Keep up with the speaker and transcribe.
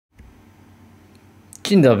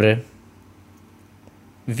Dzień dobry.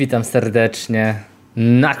 Witam serdecznie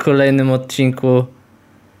na kolejnym odcinku.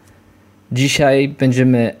 Dzisiaj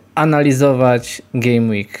będziemy analizować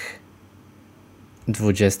GameWeek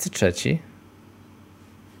 23.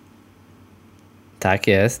 Tak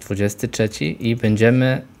jest, 23 i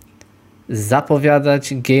będziemy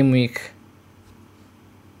zapowiadać GameWeek.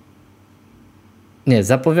 Nie,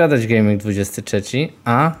 zapowiadać GameWeek 23,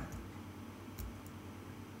 a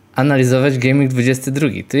analizować GameWeek 22.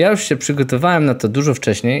 To ja już się przygotowałem na to dużo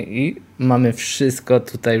wcześniej i mamy wszystko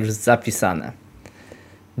tutaj już zapisane.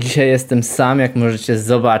 Dzisiaj jestem sam, jak możecie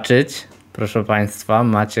zobaczyć. Proszę Państwa,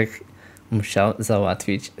 Maciek musiał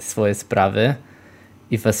załatwić swoje sprawy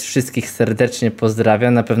i Was wszystkich serdecznie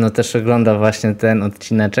pozdrawiam. Na pewno też ogląda właśnie ten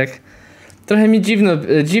odcineczek. Trochę mi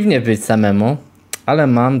dziwnie być samemu, ale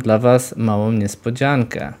mam dla Was małą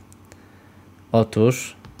niespodziankę.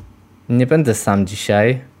 Otóż nie będę sam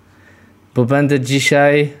dzisiaj, bo będę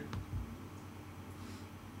dzisiaj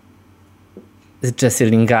z Jesse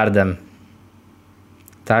Lingardem.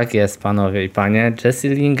 Tak jest, panowie i panie. Jesse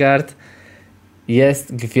Lingard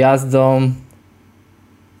jest gwiazdą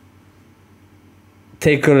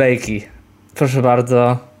tej kolejki. Proszę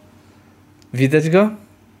bardzo. Widać go?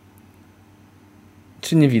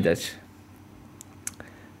 Czy nie widać?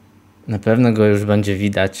 Na pewno go już będzie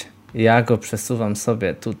widać. Ja go przesuwam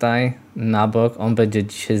sobie tutaj na bok. On będzie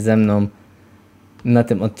dzisiaj ze mną na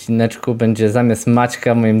tym odcineczku. Będzie zamiast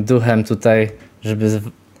Maćka moim duchem tutaj, żeby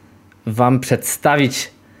Wam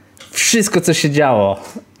przedstawić wszystko, co się działo.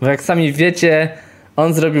 Bo jak sami wiecie,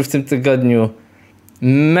 on zrobił w tym tygodniu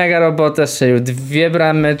mega robotę, strzelił 2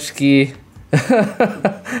 brameczki.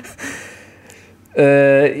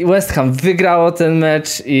 West Ham wygrało ten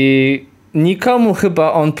mecz i nikomu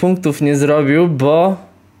chyba on punktów nie zrobił, bo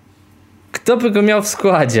kto by go miał w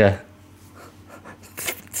składzie?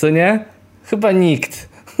 Co nie? Chyba nikt.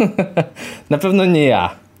 Na pewno nie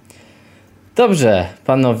ja. Dobrze,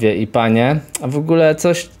 panowie i panie. A w ogóle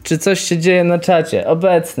czy coś się dzieje na czacie?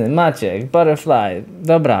 Obecny, Maciek, Butterfly.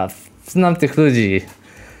 Dobra, znam tych ludzi.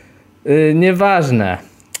 Nieważne.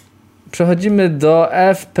 Przechodzimy do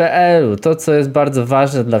FPL-u. To, co jest bardzo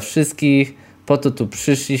ważne dla wszystkich. Po to tu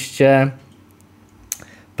przyszliście.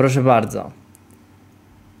 Proszę bardzo.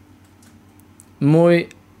 Mój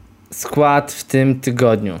skład w tym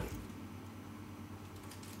tygodniu.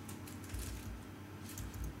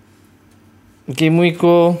 W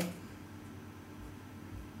GameWeeku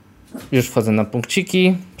już wchodzę na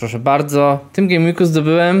punkciki. Proszę bardzo. W tym GameWeeku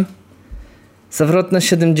zdobyłem zawrotne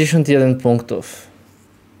 71 punktów.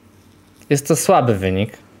 Jest to słaby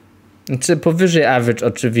wynik. Znaczy powyżej average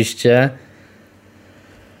oczywiście.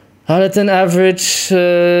 Ale ten average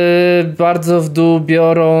bardzo w dół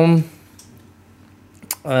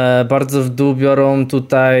biorą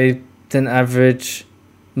tutaj ten average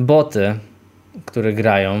boty, które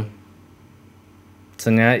grają.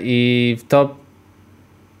 Co nie? I w top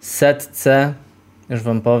setce, już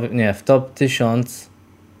wam powiem, nie, w top 1000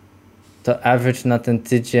 to average na ten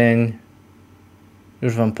tydzień,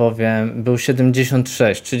 już wam powiem, był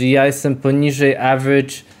 76, czyli ja jestem poniżej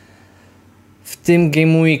average w tym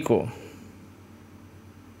GameWeeku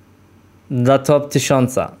dla top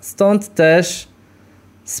 1000. Stąd też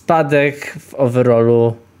spadek w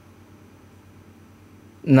overallu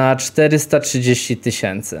na 430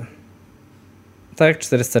 000. Tak,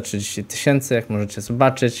 430 000, jak możecie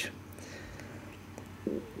zobaczyć.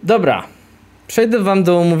 Dobra, przejdę wam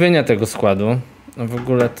do omówienia tego składu. No w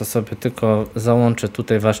ogóle to sobie tylko załączę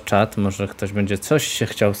tutaj wasz czat. Może ktoś będzie coś się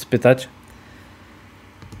chciał spytać.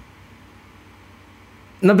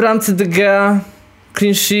 Na bramce De Gea,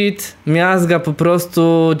 clean sheet, miazga po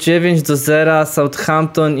prostu 9-0,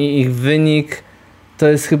 Southampton i ich wynik to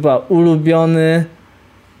jest chyba ulubiony.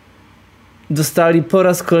 Dostali po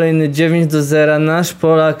raz kolejny 9-0. Nasz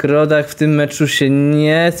Polak, rodak w tym meczu się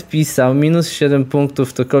nie spisał. Minus 7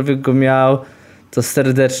 punktów, ktokolwiek go miał, to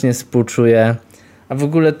serdecznie współczuję. A w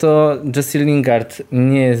ogóle to Jesse Lingard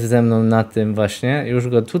nie jest ze mną na tym właśnie. Już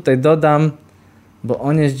go tutaj dodam, bo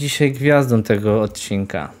on jest dzisiaj gwiazdą tego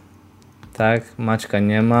odcinka. Tak, Maćka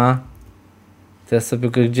nie ma. To ja sobie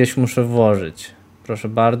go gdzieś muszę włożyć. Proszę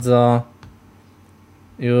bardzo.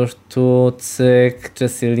 Już tu, cyk,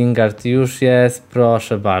 Jesse Lingard już jest,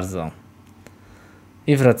 proszę bardzo.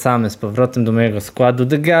 I wracamy z powrotem do mojego składu.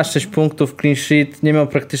 De Gea 6 punktów, clean sheet, nie miał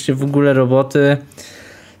praktycznie w ogóle roboty.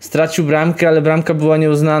 Stracił bramkę, ale bramka była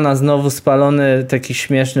nieuznana. Znowu spalony, taki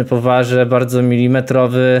śmieszny po warze, bardzo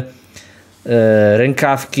milimetrowy.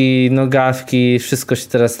 Rękawki, nogawki, wszystko się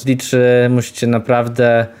teraz liczy. Musicie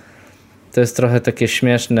naprawdę... To jest trochę takie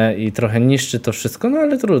śmieszne i trochę niszczy to wszystko, no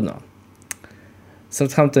ale trudno.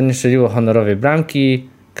 Southampton nie strzeliło honorowej bramki,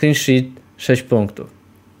 clean sheet 6 punktów.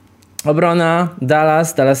 Obrona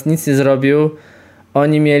Dallas nic nie zrobił.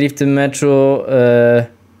 Oni mieli w tym meczu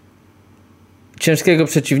ciężkiego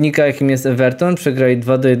przeciwnika, jakim jest Everton, przegrali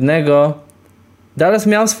 2-1. Dallas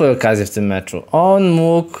miał swoje okazje w tym meczu. On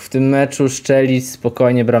mógł w tym meczu strzelić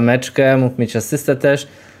spokojnie brameczkę, mógł mieć asystę też.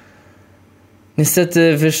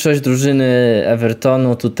 Niestety wyższość drużyny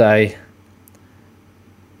Evertonu tutaj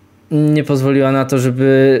nie pozwoliła na to,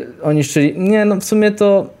 żeby oni strzeli. Nie, no w sumie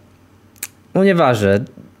to nieważne.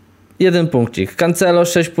 1 punkcik. Cancelo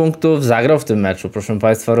 6 punktów, zagrał w tym meczu, proszę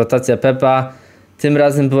Państwa. Rotacja Pepa tym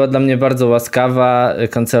razem była dla mnie bardzo łaskawa.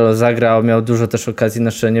 Cancelo zagrał, miał dużo też okazji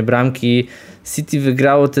na strzelenie bramki. City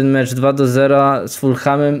wygrało ten mecz 2-0 z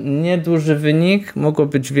Fulhamem. Nieduży wynik, mogło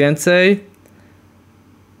być więcej.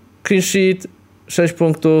 Clean sheet, 6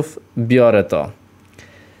 punktów, biorę to.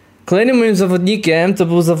 Kolejnym moim zawodnikiem to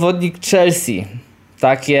był zawodnik Chelsea.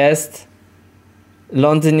 Tak jest.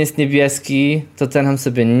 Londyn jest niebieski. Tottenham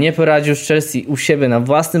sobie nie poradził z Chelsea u siebie na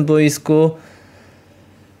własnym boisku.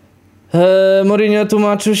 Mourinho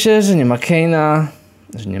tłumaczył się, że nie ma Kane'a,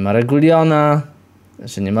 że nie ma Reguliona,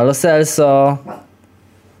 że nie ma Lo Celso.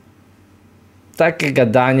 Takie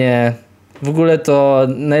gadanie. W ogóle to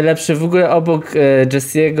najlepszy, w ogóle obok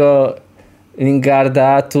Jesse'ego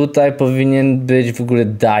Lingarda tutaj powinien być w ogóle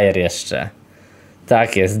Dyer jeszcze.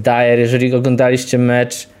 Tak jest, Dyer. Jeżeli oglądaliście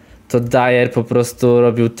mecz, to Dyer po prostu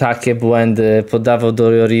robił takie błędy, podawał do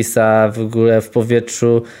Llorisa w ogóle w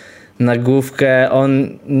powietrzu na główkę.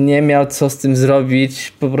 On nie miał co z tym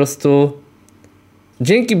zrobić. Po prostu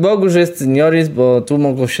dzięki Bogu, że jest Lloris, bo tu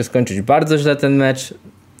mogło się skończyć bardzo źle ten mecz.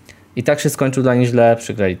 I tak się skończył dla nich źle.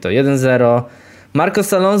 Przegrali to 1-0.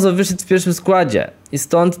 Marcos Alonso wyszedł w pierwszym składzie i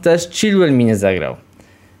stąd też Chilwell mi nie zagrał.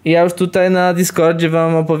 I ja już tutaj na Discordzie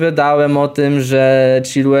wam opowiadałem o tym, że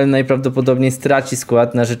Chilwell najprawdopodobniej straci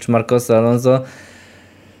skład na rzecz Marcosa Alonso.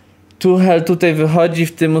 Tuchel tutaj wychodzi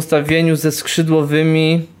w tym ustawieniu ze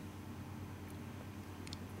skrzydłowymi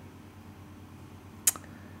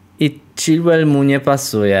i Chilwell mu nie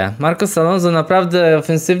pasuje. Marcos Alonso naprawdę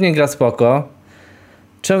ofensywnie gra spoko.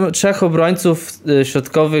 3 obrońców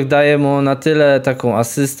środkowych daje mu na tyle taką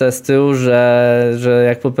asystę z tyłu, że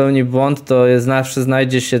jak popełni błąd, to zawsze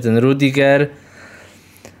znajdzie się ten Rudiger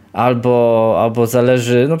albo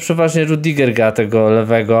zależy, no przeważnie Rudiger gra tego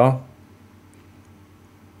lewego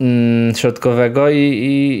środkowego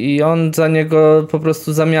i on za niego po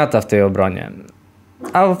prostu zamiata w tej obronie.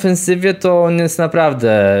 A w ofensywie to on jest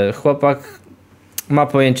naprawdę, chłopak ma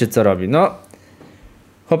pojęcie co robi. No,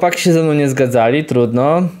 chłopaki się ze mną nie zgadzali,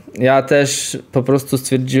 trudno. Ja też po prostu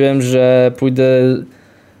stwierdziłem, że pójdę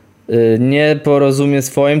nie po rozumie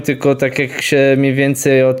swoim, tylko tak jak się mniej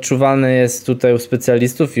więcej odczuwalne jest tutaj u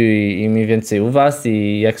specjalistów i mniej więcej u was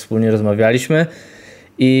i jak wspólnie rozmawialiśmy.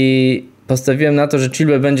 I postawiłem na to, że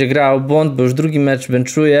Chilwell będzie grał błąd, bo już drugi mecz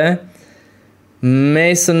benchuje.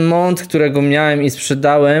 Mason Mount, którego miałem i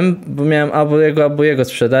sprzedałem, bo miałem albo jego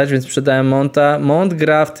sprzedać, więc sprzedałem Mounta. Mount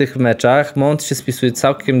gra w tych meczach, Mount się spisuje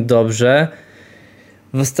całkiem dobrze.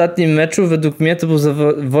 W ostatnim meczu według mnie to był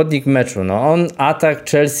zawodnik meczu. No on atak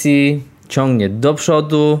Chelsea ciągnie do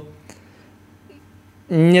przodu.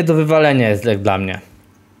 Nie do wywalenia jest jak dla mnie.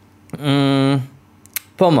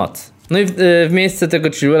 Pomoc. No i w miejsce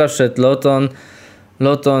tego Chilwella wszedł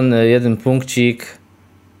Lowton 1 punkcik.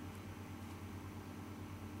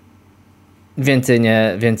 Więcej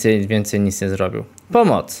nic nie zrobił.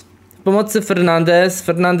 Pomoc. W pomocy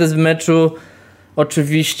Fernandes w meczu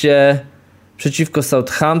oczywiście przeciwko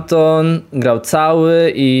Southampton grał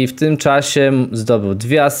cały i w tym czasie zdobył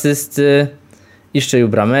 2 asysty i strzelił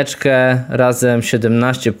brameczkę, razem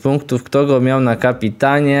 17 punktów. Kto go miał na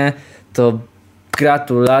kapitanie, to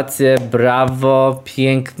gratulacje, brawo,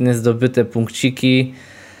 piękne zdobyte punkciki.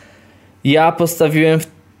 Ja postawiłem w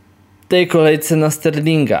tej kolejce na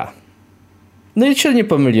Sterlinga. No i się nie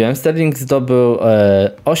pomyliłem. Sterling zdobył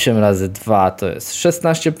 8 razy 2, to jest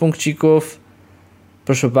 16 punkcików.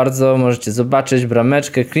 Proszę bardzo, możecie zobaczyć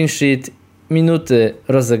brameczkę, clean sheet, minuty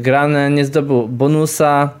rozegrane, nie zdobył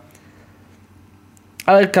bonusa,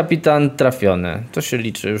 ale kapitan trafiony. To się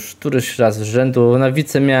liczy już któryś raz z rzędu. Na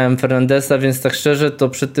wice miałem Fernandesa, więc tak szczerze to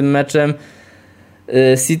przed tym meczem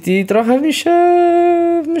City trochę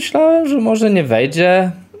myślałem, że może nie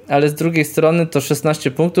wejdzie, ale z drugiej strony to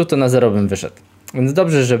 16 punktów to na 0 bym wyszedł. Więc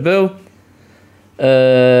dobrze, że był.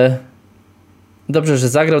 Dobrze, że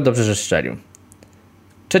zagrał, dobrze, że strzelił.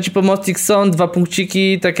 Trzeci pomocnik Son, 2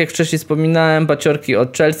 punkciki, tak jak wcześniej wspominałem, baciorki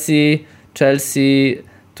od Chelsea. Chelsea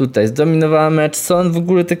tutaj zdominowała mecz. Son w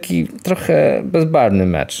ogóle taki trochę bezbarwny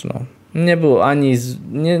mecz. No. Nie był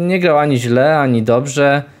nie grał ani źle, ani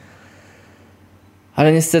dobrze.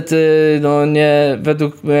 Ale niestety, no nie,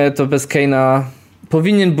 według mnie to bez Kane'a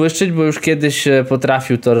powinien błyszczeć, bo już kiedyś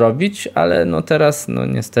potrafił to robić, ale no teraz, no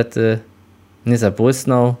niestety nie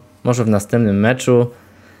zabłysnął. Może w następnym meczu.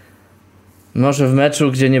 Może w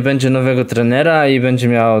meczu, gdzie nie będzie nowego trenera i będzie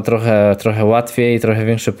miał trochę łatwiej i trochę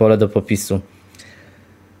większe pole do popisu.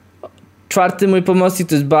 Czwarty mój pomocnik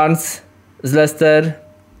to jest Barnes z Leicester.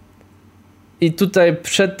 I tutaj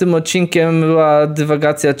przed tym odcinkiem była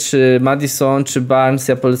dywagacja, czy Maddison, czy Barnes.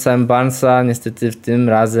 Ja polecałem Barnesa. Niestety w tym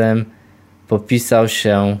razem popisał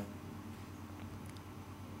się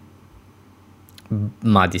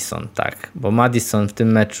Maddison, tak. Bo Maddison w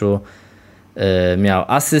tym meczu miał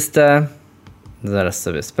asystę. Zaraz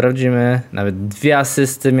sobie sprawdzimy. Nawet 2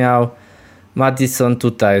 asysty miał. Maddison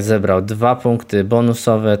tutaj zebrał 2 punkty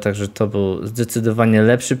bonusowe, także to był zdecydowanie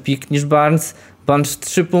lepszy pik niż Barnes. Barnes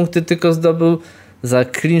 3 punkty tylko zdobył za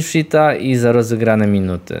clean sheeta i za rozegrane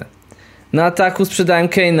minuty. Na ataku sprzedałem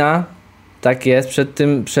Kane'a. Tak jest,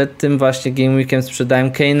 przed tym właśnie GameWeekiem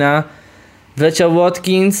sprzedałem Kane'a. Wleciał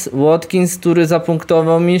Watkins, który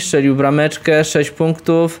zapunktował mi, strzelił brameczkę, 6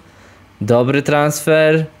 punktów. Dobry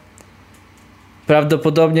transfer.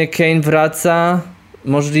 Prawdopodobnie Kane wraca.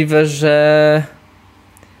 Możliwe, że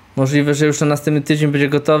już na następny tydzień będzie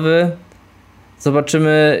gotowy.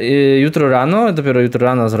 Zobaczymy jutro rano. Dopiero jutro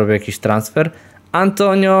rano zrobię jakiś transfer.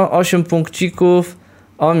 Antonio, 8 punkcików.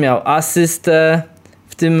 On miał asystę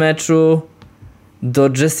w tym meczu do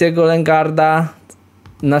Jesse'ego Lingarda,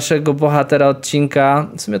 naszego bohatera odcinka.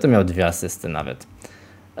 W sumie to miał 2 asysty nawet.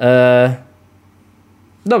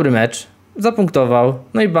 Dobry mecz. Zapunktował.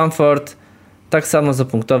 No i Bamford tak samo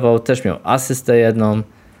zapunktował. Też miał asystę jedną.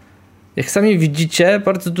 Jak sami widzicie,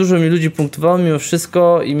 bardzo dużo mi ludzi punktowało mimo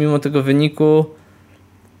wszystko i mimo tego wyniku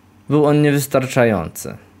był on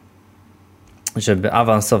niewystarczający, żeby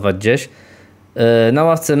awansować gdzieś. Na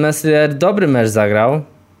ławce Meslier dobry mecz zagrał.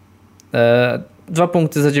 2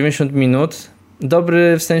 punkty za 90 minut.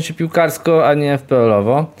 Dobry w sensie piłkarsko, a nie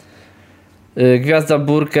FPL-owo. Gwiazda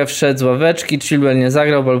Burkę wszedł z ławeczki. Chilwell nie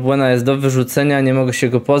zagrał. Balbuena jest do wyrzucenia. Nie mogę się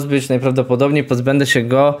go pozbyć. Najprawdopodobniej pozbędę się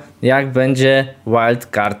go, jak będzie wild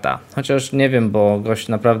karta. Chociaż nie wiem, bo gość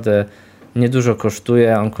naprawdę niedużo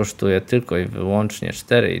kosztuje. On kosztuje tylko i wyłącznie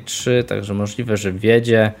 4,3. Także możliwe, że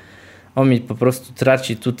wiedzie. On mi po prostu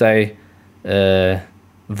traci tutaj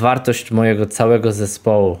wartość mojego całego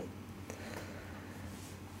zespołu.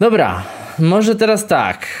 Dobra, może teraz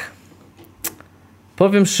tak.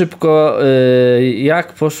 Powiem szybko,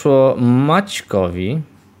 jak poszło Maćkowi.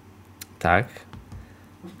 Tak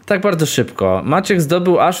bardzo szybko. Maciek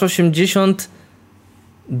zdobył aż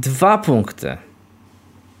 82 punkty.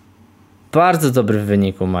 Bardzo dobry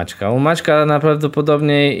wynik u Maćka. U Maćka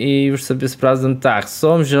najprawdopodobniej i już sobie sprawdzam. Tak,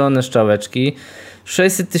 są zielone strzałeczki.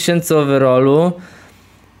 600 000 overallu.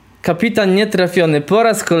 Kapitan nietrafiony po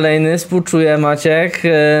raz kolejny. Współczuję, Maciek.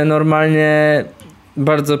 Normalnie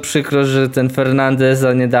bardzo przykro, że ten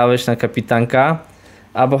Fernandeza nie dałeś na kapitanka.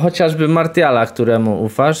 Albo chociażby Martiala, któremu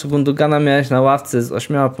ufasz. Gundogana miałeś na ławce z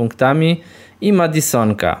 8 punktami. I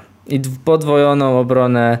Maddisonka. I podwojoną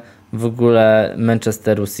obronę w ogóle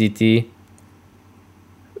Manchesteru City.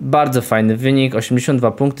 Bardzo fajny wynik.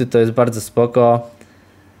 82 punkty to jest bardzo spoko.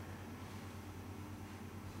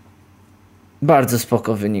 Bardzo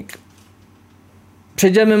spoko wynik.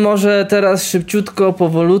 Przejdziemy może teraz szybciutko,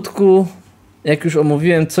 powolutku. Jak już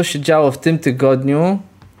omówiłem, co się działo w tym tygodniu.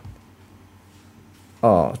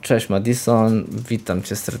 O, cześć Maddison. Witam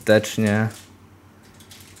cię serdecznie.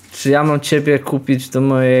 Czy ja mam ciebie kupić do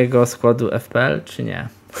mojego składu FPL, czy nie?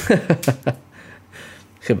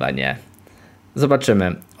 Chyba nie.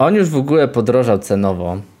 Zobaczymy. On już w ogóle podrożał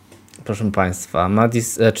cenowo. Proszę państwa.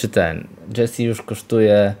 Jesse już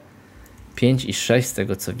kosztuje 5,6 z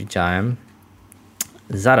tego co widziałem.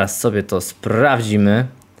 Zaraz sobie to sprawdzimy.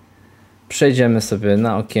 Przejdziemy sobie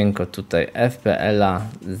na okienko tutaj FPL-a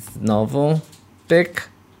znowu. Pyk.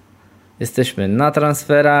 Jesteśmy na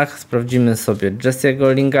transferach. Sprawdzimy sobie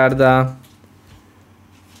Jesse'ego Lingarda.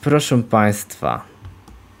 Proszę państwa.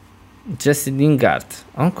 Jesse Lingard.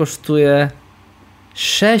 On kosztuje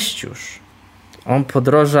 6 już. On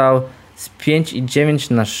podrożał z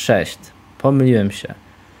 5,9 na 6. Pomyliłem się.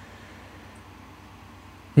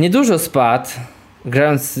 Niedużo spadł,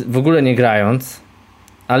 grając, w ogóle nie grając,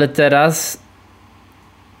 ale teraz,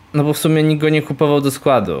 no bo w sumie nikt go nie kupował do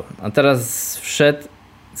składu, a teraz wszedł,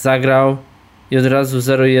 zagrał i od razu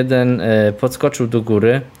 0,1 podskoczył do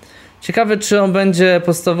góry. Ciekawe, czy on będzie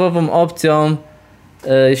podstawową opcją,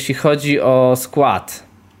 jeśli chodzi o skład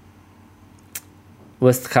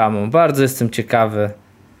West Hamu. Bardzo jestem ciekawy,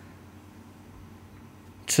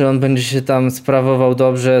 czy on będzie się tam sprawował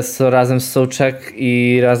dobrze razem z Souček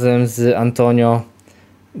i razem z Antonio.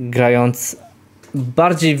 grając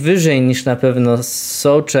bardziej wyżej niż na pewno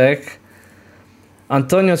Souczek.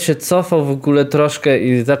 Antonio się cofał w ogóle troszkę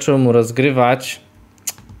i zaczął mu rozgrywać.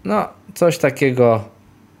 No, coś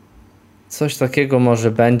takiego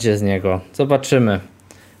może będzie z niego. Zobaczymy.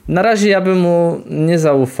 Na razie ja bym mu nie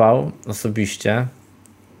zaufał osobiście,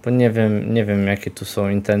 bo nie wiem jakie tu są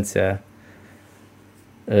intencje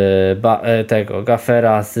tego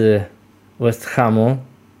Gaffera z West Hamu.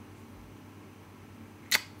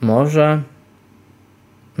 Może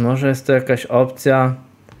jest to jakaś opcja.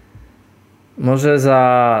 Może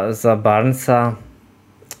za Barnesa.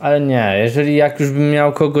 Ale nie, jeżeli jak już bym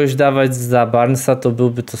miał kogoś dawać za Barnesa, to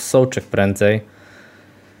byłby to Souczek prędzej.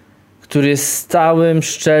 Który jest stałym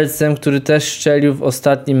szczelcem, który też szczelił w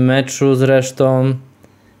ostatnim meczu zresztą.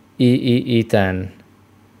 I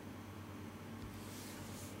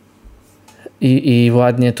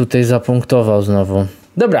ładnie tutaj zapunktował znowu.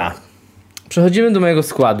 Dobra, przechodzimy do mojego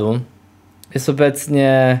składu. Jest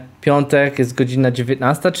obecnie piątek, jest godzina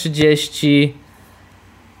 19:30.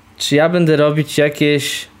 Czy ja będę robić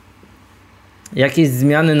jakieś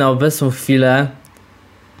zmiany na obecną chwilę?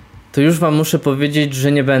 To już wam muszę powiedzieć,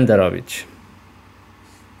 że nie będę robić.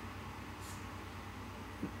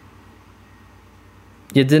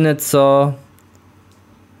 Jedyne co,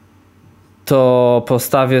 to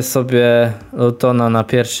postawię sobie Lutona na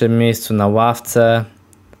pierwszym miejscu na ławce.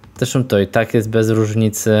 Zresztą to i tak jest bez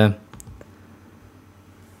różnicy.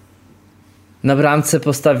 Na bramce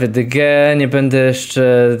postawię DG, nie będę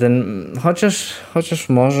jeszcze chociaż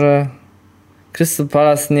może Crystal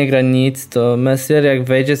Palace nie gra nic, to Messier jak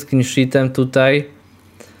wejdzie z clean sheetem tutaj,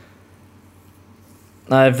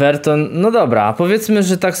 a Everton, no dobra, powiedzmy,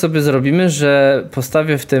 że tak sobie zrobimy, że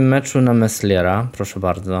postawię w tym meczu na Messiera, proszę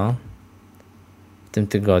bardzo, w tym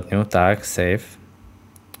tygodniu, tak, save,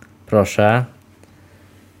 proszę.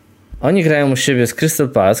 Oni grają u siebie z Crystal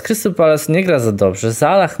Palace. Crystal Palace nie gra za dobrze.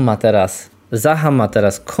 Zaha ma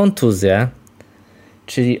teraz kontuzję,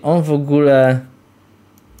 czyli on w ogóle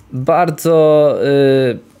bardzo...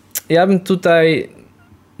 ja bym tutaj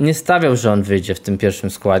nie stawiał, że on wyjdzie w tym pierwszym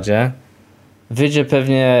składzie. Wyjdzie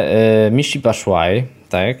pewnie Michy Batshuayi,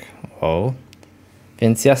 tak? Wow.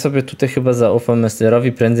 Więc ja sobie tutaj chyba zaufam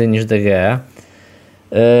Messierowi prędzej niż De Gea.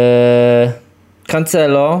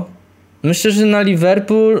 Cancelo. Myślę, że na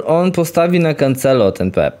Liverpool on postawi na Cancelo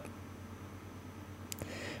ten Pep.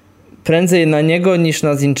 Prędzej na niego niż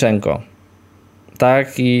na Zinchenko.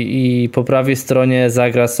 Tak, i po prawej stronie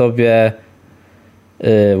zagra sobie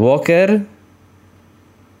Walker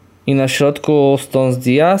i na środku Stones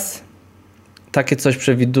Diaz. Takie coś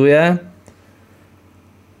przewiduję.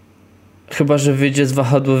 Chyba że wyjdzie z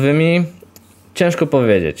wahadłowymi. Ciężko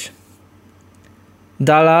powiedzieć.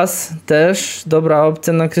 Dallas też dobra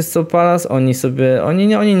opcja na Crystal Palace.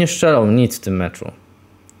 Oni nie strzelą nic w tym meczu.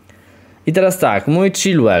 I teraz tak, mój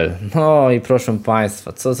Chilwell. No i proszę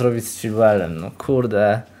państwa, co zrobić z Chilwellem? No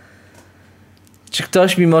kurde. Czy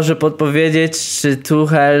ktoś mi może podpowiedzieć, czy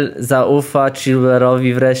Tuchel zaufa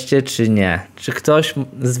Chilwellowi wreszcie, czy nie? Czy ktoś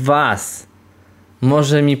z was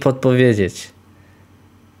może mi podpowiedzieć?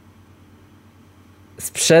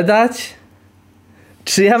 Sprzedać?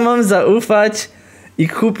 Czy ja mam zaufać i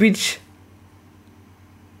kupić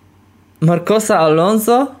Marcosa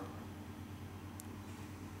Alonso?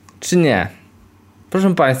 Czy nie?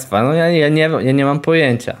 Proszę państwa, no ja nie mam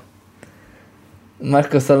pojęcia.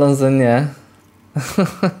 Marcos Alonso nie.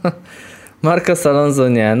 Marcos Alonso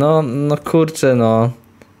nie. No kurczę, no.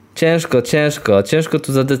 Ciężko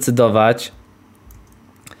tu zadecydować.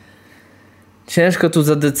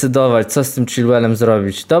 Co z tym Chilwellem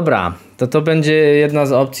zrobić. Dobra, to będzie jedna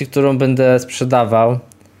z opcji, którą będę sprzedawał.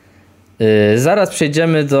 Zaraz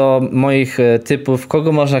przejdziemy do moich typów,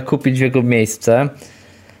 kogo można kupić w jego miejsce.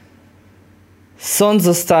 Son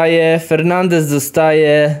zostaje, Fernandes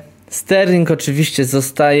zostaje, Sterling oczywiście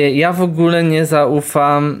zostaje. Ja w ogóle nie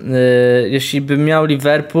zaufam, jeśli bym miał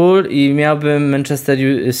Liverpool i miałbym Manchester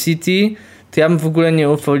City, to ja bym w ogóle nie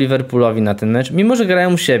ufał Liverpoolowi na ten mecz, mimo że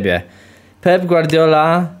grają u siebie. Pep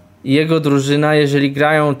Guardiola i jego drużyna, jeżeli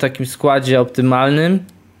grają w takim składzie optymalnym,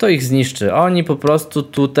 to ich zniszczy. Oni po prostu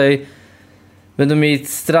tutaj będą mieli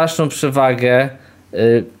straszną przewagę.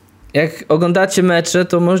 Jak oglądacie mecze,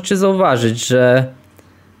 to możecie zauważyć, że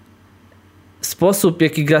sposób, w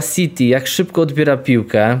jaki gra City, jak szybko odbiera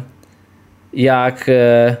piłkę,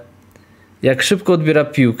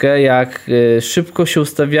 jak szybko się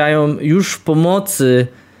ustawiają już w pomocy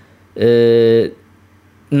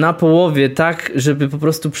na połowie, tak, żeby po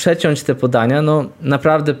prostu przeciąć te podania. No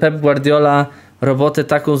naprawdę Pep Guardiola robotę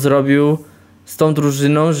taką zrobił z tą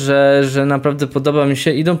drużyną, że naprawdę podoba mi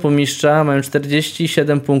się. Idą po mistrza, mają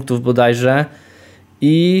 47 punktów bodajże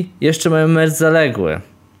i jeszcze mają mecz zaległy.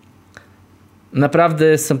 Naprawdę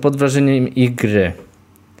jestem pod wrażeniem ich gry.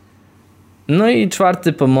 No i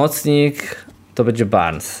czwarty pomocnik to będzie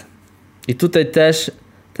Barnes. I tutaj też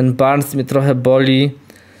ten Barnes mnie trochę boli.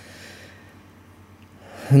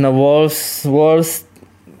 Na Wolves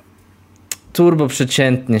turbo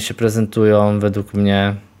przeciętnie się prezentują według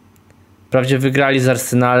mnie. Wprawdzie wygrali z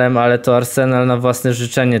Arsenalem, ale to Arsenal na własne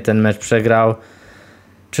życzenie ten mecz przegrał.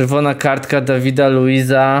 Czerwona kartka Dawida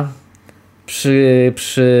Luiza przy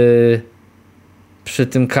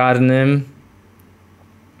tym karnym.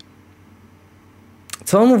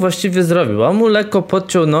 Co on mu właściwie zrobił? On mu lekko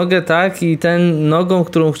podciął nogę, tak? I ten nogą,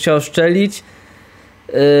 którą chciał szczelić,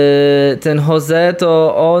 ten Jose,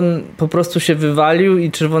 to on po prostu się wywalił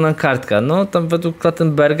i czerwona kartka. No tam według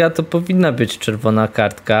Klattenberga to powinna być czerwona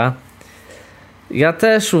kartka. Ja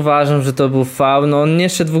też uważam, że to był faul. No on nie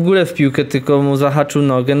szedł w ogóle w piłkę, tylko mu zahaczył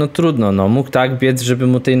nogę. No trudno, no mógł tak biec, żeby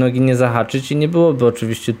mu tej nogi nie zahaczyć i nie byłoby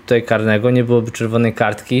oczywiście tutaj karnego, nie byłoby czerwonej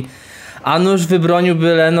kartki. A nóż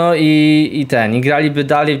wybroniłby Leno i graliby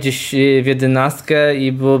dalej gdzieś w 11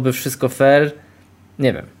 i byłoby wszystko fair.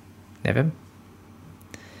 Nie wiem.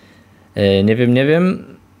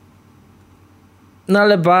 No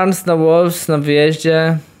ale Barnes na Wolves na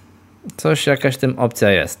wyjeździe jakaś tym opcja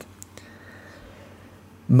jest.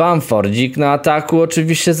 Bamfordzik na ataku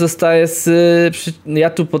oczywiście zostaje ja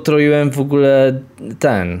tu potroiłem w ogóle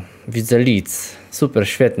widzę Leeds. Super,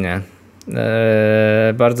 świetnie.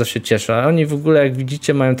 Bardzo się cieszę. Oni w ogóle, jak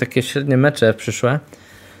widzicie, mają takie średnie mecze przyszłe.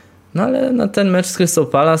 No ale na ten mecz z Crystal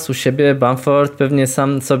Palace u siebie Bamford pewnie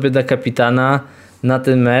sam sobie da kapitana na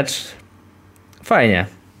ten mecz. Fajnie.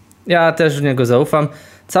 Ja też w niego zaufam.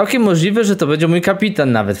 Całkiem możliwe, że to będzie mój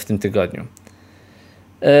kapitan nawet w tym tygodniu.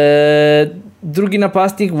 Drugi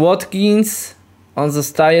napastnik Watkins. On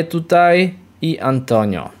zostaje tutaj i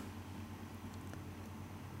Antonio.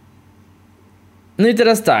 No i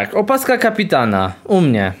teraz tak, opaska kapitana u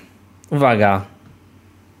mnie. Uwaga.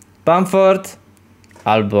 Bamford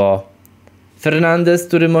albo Fernandes,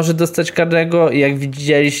 który może dostać karnego i jak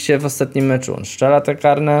widzieliście w ostatnim meczu, on strzela te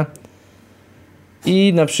karne.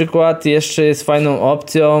 I na przykład jeszcze jest fajną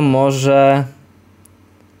opcją może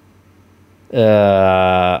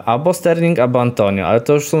albo Sterling, albo Antonio, ale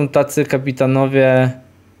to już są tacy kapitanowie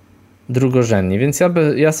drugorzędni, więc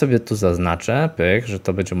ja sobie tu zaznaczę, że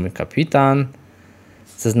to będzie mój kapitan.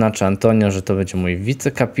 Zaznaczę Antonio, że to będzie mój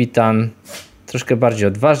wicekapitan. Troszkę bardziej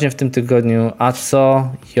odważnie w tym tygodniu. A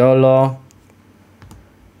co? YOLO.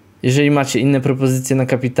 Jeżeli macie inne propozycje na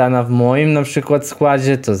kapitana w moim na przykład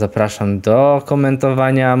składzie, to zapraszam do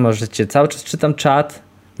komentowania. Możecie, cały czas czytam czat,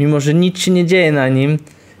 mimo że nic się nie dzieje na nim.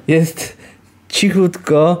 Jest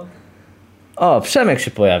cichutko. O, Przemek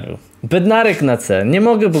się pojawił. Bednarek na C. Nie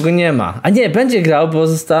mogę, bo go nie ma. A nie, będzie grał, bo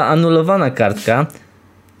została anulowana kartka.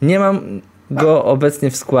 Nie mam go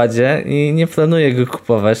obecnie w składzie i nie planuję go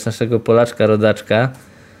kupować, naszego Polaczka, rodaczka.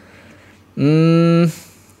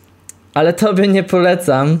 Ale tobie nie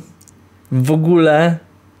polecam w ogóle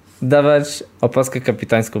dawać opaskę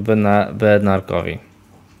kapitańską Bednarkowi.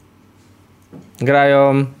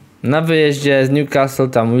 Grają na wyjeździe z Newcastle,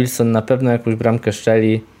 tam Wilson na pewno jakąś bramkę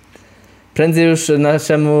szczeli. Prędzej już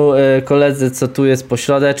naszemu koledze, co tu jest po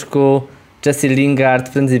środeczku, Jesse Lingard,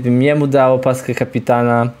 prędzej bym jemu dał opaskę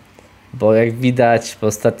kapitana, bo jak widać po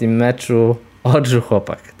ostatnim meczu odżył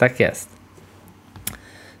chłopak. Tak jest.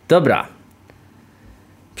 Dobra.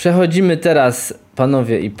 Przechodzimy teraz,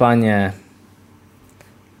 panowie i panie,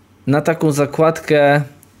 na taką zakładkę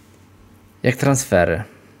jak transfery.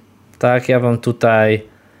 Tak, ja wam tutaj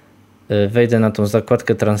wejdę na tą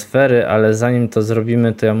zakładkę transfery, ale zanim to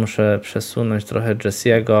zrobimy, to ja muszę przesunąć trochę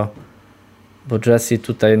Jesse'ego, bo Jesse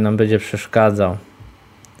tutaj nam będzie przeszkadzał.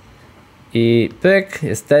 I pyk,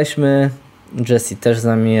 jesteśmy. Jesse też z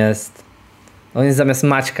nami jest. On jest zamiast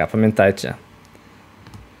Maćka, pamiętajcie.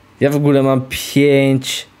 Ja w ogóle mam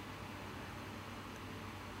 5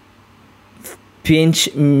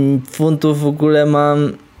 funtów w ogóle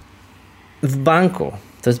mam w banku.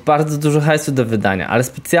 To jest bardzo dużo hajsu do wydania, ale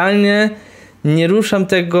specjalnie nie ruszam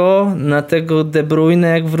tego na tego De Bruyne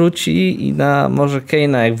jak wróci i na może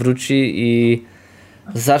Kane'a jak wróci i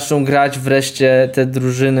zaczną grać wreszcie te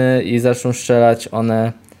drużyny i zaczną strzelać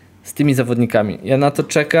one z tymi zawodnikami. Ja na to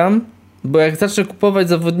czekam, bo jak zacznę kupować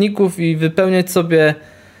zawodników i wypełniać sobie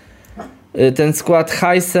ten skład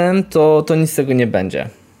hajsem, to nic z tego nie będzie.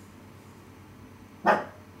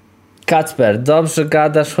 Kacper, dobrze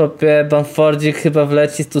gadasz, chłopie. Bamfordzik chyba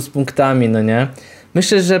wleci tu z punktami, no nie?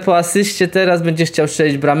 Myślę, że po asyście teraz będzie chciał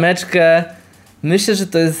strzelić brameczkę. Myślę, że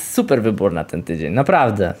to jest super wybór na ten tydzień,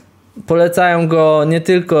 naprawdę. Polecają go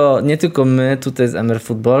nie tylko my tutaj z MR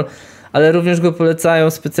Football, ale również go polecają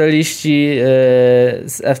specjaliści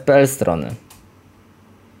z FPL strony.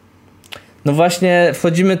 No właśnie,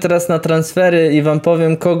 wchodzimy teraz na transfery i wam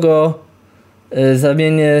powiem, kogo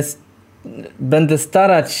zamienię, będę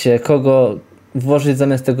starać się kogo włożyć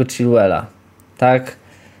zamiast tego Chilwella. Tak?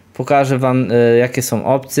 Pokażę wam jakie są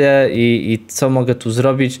opcje i co mogę tu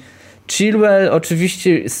zrobić. Chilwell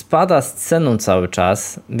oczywiście spada z ceną cały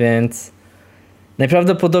czas, więc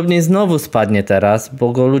najprawdopodobniej znowu spadnie teraz,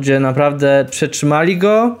 bo go ludzie naprawdę przetrzymali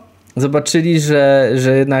go, zobaczyli, że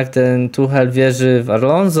jednak ten Tuchel wierzy w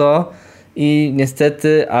Alonso i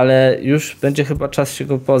niestety, ale już będzie chyba czas się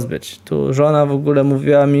go pozbyć. Tu żona w ogóle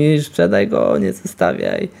mówiła mi, sprzedaj go, nie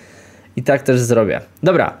zostawiaj. I tak też zrobię.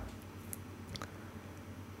 Dobra.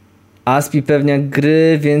 Aspi pewniak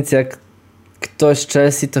gry, więc jak ktoś z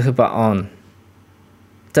Chelsea, to chyba on.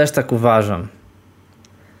 Też tak uważam.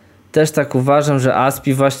 Też tak uważam, że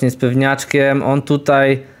Aspi właśnie jest pewniaczkiem. On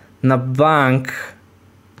tutaj na bank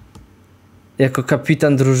jako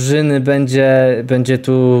kapitan drużyny będzie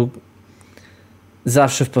tu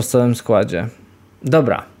zawsze w podstawowym składzie.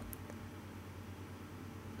 Dobra.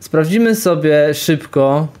 Sprawdzimy sobie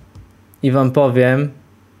szybko i wam powiem.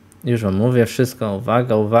 Już wam mówię wszystko.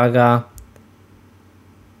 Uwaga, uwaga.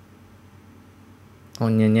 O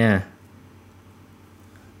nie.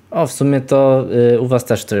 O, w sumie to u was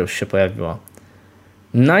też to już się pojawiło.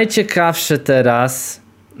 Najciekawsze teraz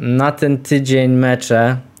na ten tydzień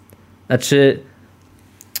mecze, znaczy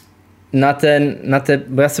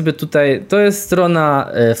bo ja sobie tutaj, to jest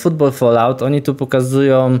strona Football Fallout, oni tu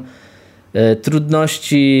pokazują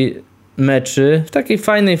trudności meczy w takiej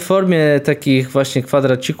fajnej formie, takich właśnie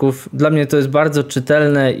kwadracików. Dla mnie to jest bardzo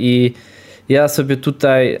czytelne i ja sobie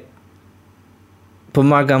tutaj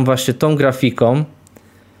pomagam właśnie tą grafiką.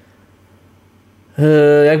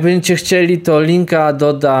 Jak będziecie chcieli, to linka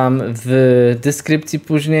dodam w deskrypcji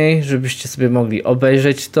później, żebyście sobie mogli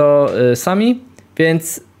obejrzeć to sami.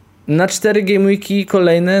 Więc na 4 GameWeeki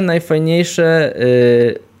kolejne, najfajniejsze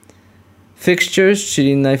fixtures,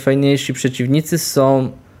 czyli najfajniejsi przeciwnicy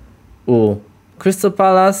są u Crystal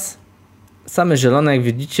Palace. Same zielone, jak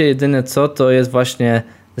widzicie, jedyne co to jest właśnie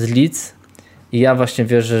z Leeds. I ja właśnie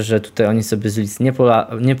wierzę, że tutaj oni sobie z Leeds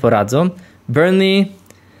nie poradzą.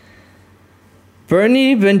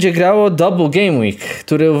 Burnley będzie grało Double Game Week,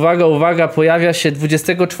 który, uwaga, pojawia się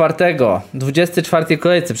 24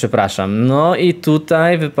 kolejce, przepraszam. No i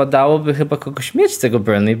tutaj wypadałoby chyba kogoś mieć z tego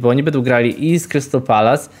Burnley, bo oni będą grali i z Crystal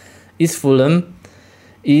Palace, i z Fulham.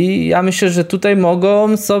 I ja myślę, że tutaj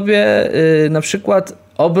mogą sobie na przykład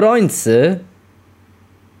obrońcy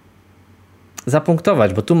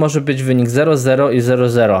zapunktować, bo tu może być wynik 0-0 i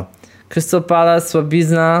 0-0. Crystal Palace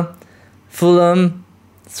słabizna, Fulham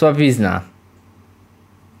słabizna.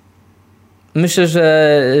 Myślę,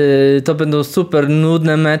 że to będą super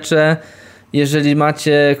nudne mecze. Jeżeli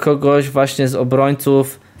macie kogoś właśnie z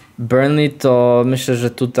obrońców Burnley, to myślę, że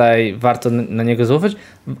tutaj warto na niego zaufać.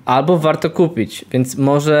 Albo warto kupić. Więc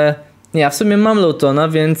może... Nie, ja w sumie mam Lowtona,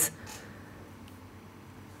 więc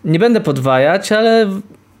nie będę podwajać, ale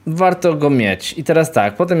warto go mieć. I teraz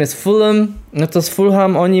tak, potem jest Fulham. No to z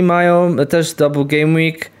Fulham oni mają też Double Game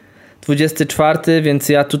Week 24, więc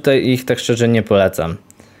ja tutaj ich tak szczerze nie polecam.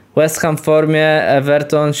 West Ham w formie,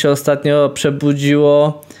 Everton się ostatnio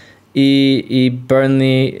przebudziło i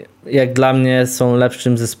Burnley jak dla mnie są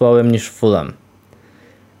lepszym zespołem niż Fulham.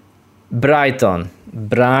 Brighton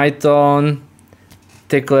w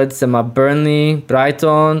tej kolejce ma Burnley.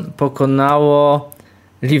 Brighton pokonało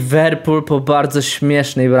Liverpool po bardzo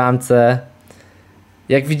śmiesznej bramce.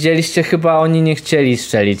 Jak widzieliście, chyba oni nie chcieli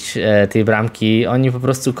strzelić tej bramki. Oni po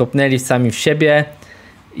prostu kopnęli sami w siebie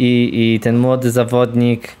i ten młody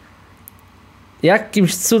zawodnik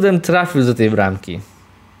jakimś cudem trafił do tej bramki.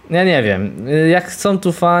 Ja nie wiem. Jak są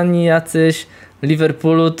tu fani jacyś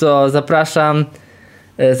Liverpoolu, to zapraszam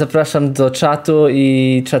do czatu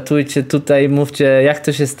i czatujcie tutaj, mówcie jak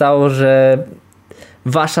to się stało, że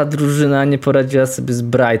wasza drużyna nie poradziła sobie z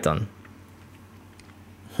Brighton.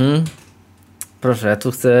 Proszę, ja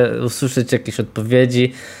tu chcę usłyszeć jakieś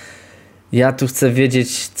odpowiedzi. Ja tu chcę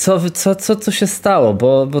wiedzieć, co tu się stało,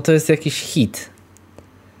 bo to jest jakiś hit.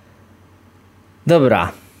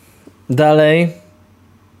 Dobra. Dalej.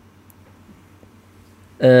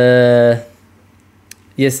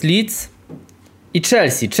 Jest Leeds i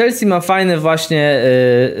Chelsea. Chelsea ma fajny właśnie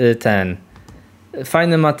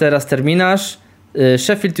fajny ma teraz terminarz.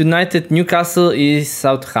 Sheffield United, Newcastle i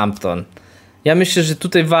Southampton. Ja myślę, że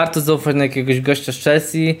tutaj warto zaufać na jakiegoś gościa z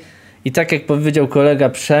Chelsea i tak jak powiedział kolega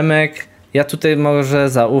Przemek, ja tutaj może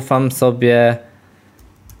zaufam sobie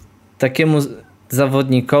takiemu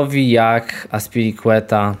zawodnikowi jak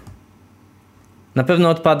Azpilicueta. Na pewno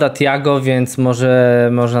odpada Thiago, więc może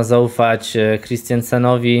można zaufać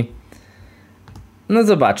Christensenowi. No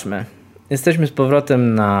zobaczmy. Jesteśmy z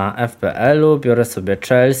powrotem na FPL-u. Biorę sobie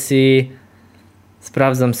Chelsea.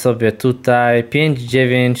 Sprawdzam sobie tutaj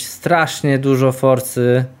 5-9. Strasznie dużo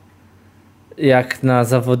forcy. Jak na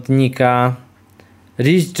zawodnika.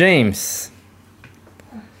 Reece James.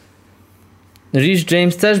 Reece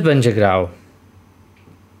James też będzie grał.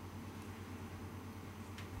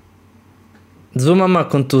 Zuma ma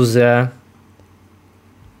kontuzję.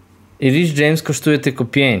 I Reece James kosztuje tylko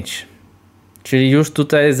 5. Czyli już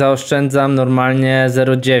tutaj zaoszczędzam normalnie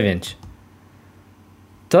 0,9.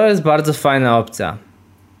 To jest bardzo fajna opcja.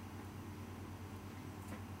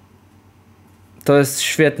 To jest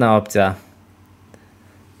świetna opcja.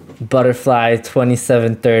 Butterfly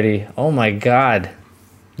 2730. Oh my god.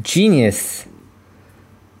 Genius.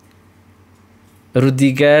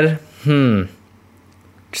 Rudiger.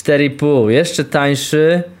 4,5. Jeszcze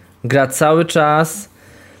tańszy. Gra cały czas.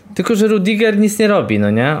 Tylko że Rudiger nic nie robi, no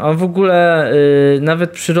nie? On w ogóle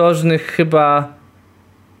nawet przy rożnych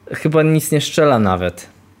chyba nic nie strzela nawet.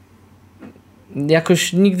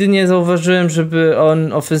 Jakoś nigdy nie zauważyłem, żeby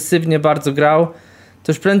on ofensywnie bardzo grał.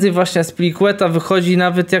 To już prędzej właśnie Spilicueta wychodzi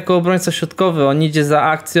nawet jako obrońca środkowy. On idzie za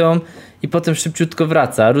akcją i potem szybciutko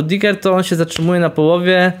wraca. Rudiger to on się zatrzymuje na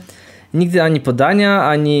połowie. Nigdy ani podania,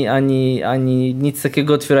 ani nic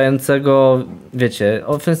takiego otwierającego, wiecie,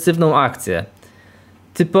 ofensywną akcję.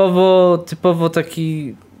 Typowo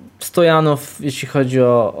taki Stojanow, jeśli chodzi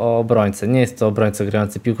o obrońcę. Nie jest to obrońca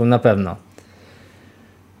grający piłką na pewno.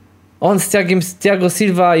 On z Thiago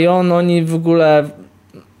Silva i oni w ogóle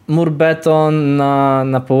mur beton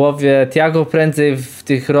na połowie. Thiago prędzej w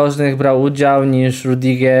tych rożnych brał udział niż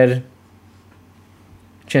Rudiger.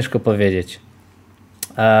 Ciężko powiedzieć.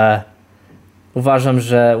 Uważam,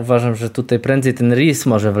 że tutaj prędzej ten Reece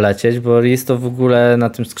może wlecieć, bo Reece to w ogóle na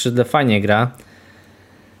tym skrzydle fajnie gra.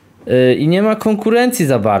 I nie ma konkurencji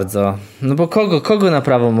za bardzo. No bo kogo na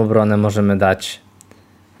prawą obronę możemy dać?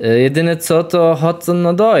 Jedyne co to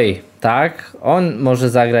Hudson-Odoi, tak? On może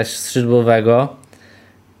zagrać skrzydłowego.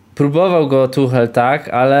 Próbował go Tuchel, tak,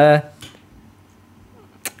 ale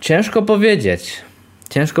ciężko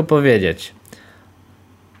powiedzieć.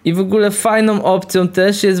 I w ogóle fajną opcją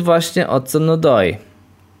też jest właśnie Hudson-Odoi.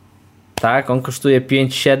 Tak, on kosztuje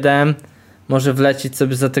 5,7. Może wlecieć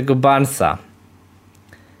sobie za tego Barnesa.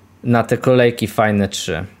 Na te kolejki fajne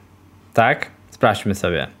 3. Tak? Sprawdźmy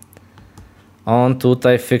sobie. On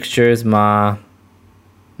tutaj fixtures ma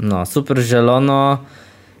super zielono.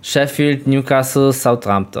 Sheffield, Newcastle,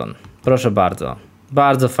 Southampton. Proszę bardzo.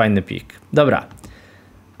 Bardzo fajny pik. Dobra.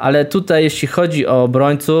 Ale tutaj jeśli chodzi o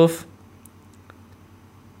obrońców,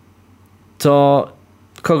 to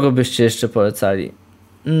kogo byście jeszcze polecali?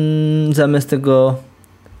 Zamiast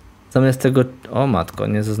tego o matko,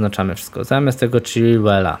 nie zaznaczamy wszystko. Zamiast tego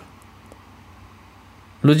Chilwella.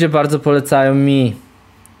 Ludzie bardzo polecają mi.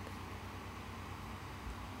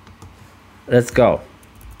 Let's go.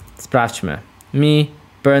 Sprawdźmy. Mi,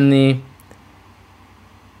 Burnley,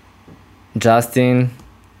 Justin.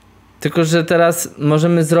 Tylko że teraz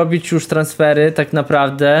możemy zrobić już transfery tak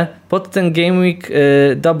naprawdę pod ten GameWeek,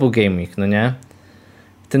 double GameWeek, no nie?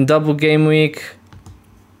 Ten double GameWeek,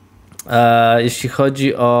 jeśli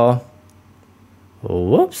chodzi o...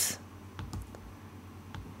 Ups.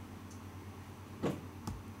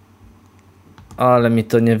 Ale mi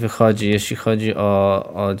to nie wychodzi, jeśli chodzi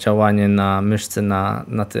o działanie na myszce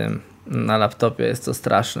na laptopie, jest to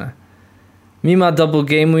straszne. Mi ma double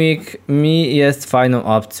game week, mi jest fajną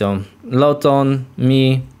opcją. Lowton,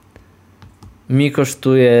 mi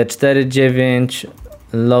kosztuje 4,9,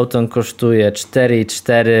 Lowton kosztuje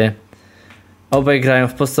 4,4. Obaj grają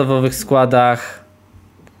w podstawowych składach.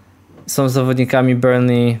 Są zawodnikami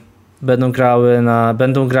Burnley. Będą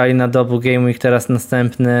grali na double game week teraz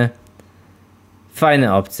następny.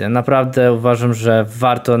 Fajne opcje. Naprawdę uważam, że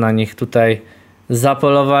warto na nich tutaj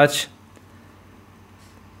zapolować.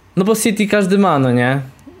 No bo City każdy ma, no nie?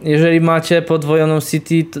 Jeżeli macie podwojoną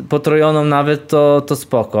City, potrojoną nawet, to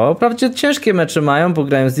spoko. Wprawdzie ciężkie mecze mają, bo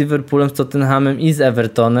grają z Liverpoolem, z Tottenhamem i z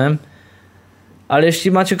Evertonem. Ale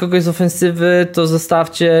jeśli macie kogoś z ofensywy, to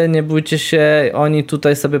zostawcie, nie bójcie się, oni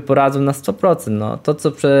tutaj sobie poradzą na 100%. No.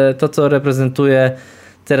 To, co reprezentuje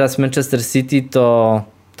teraz Manchester City,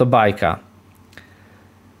 to bajka.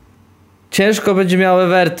 Ciężko będzie miał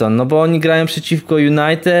Everton, no bo oni grają przeciwko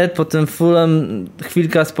United, potem Fulham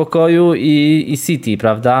chwilka spokoju i City,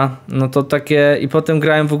 prawda? No to takie, i potem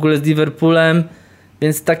grają w ogóle z Liverpoolem,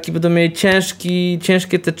 więc taki będą mieli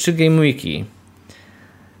ciężkie te 3 gameweeki.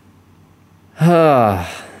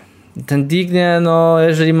 Ten Digne, no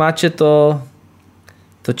jeżeli macie, to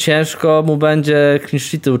to ciężko mu będzie clean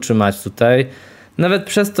sheety utrzymać tutaj. Nawet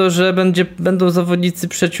przez to, że będą zawodnicy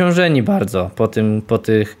przeciążeni bardzo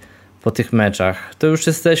po tych meczach. To już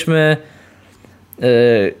jesteśmy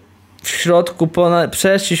w środku,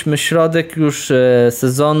 przeszliśmy środek już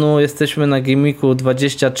sezonu, jesteśmy na GameWeeku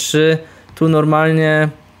 23. Tu normalnie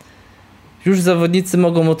już zawodnicy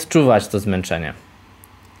mogą odczuwać to zmęczenie.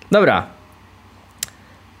 Dobra.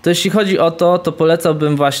 To jeśli chodzi o to, to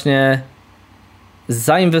polecałbym właśnie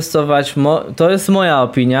zainwestować, to jest moja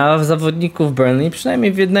opinia, w zawodników Burnley,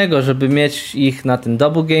 przynajmniej w jednego, żeby mieć ich na ten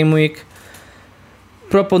double game week.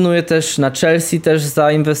 Proponuję też na Chelsea też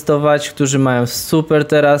zainwestować, którzy mają super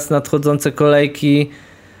teraz nadchodzące kolejki.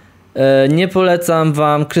 Nie polecam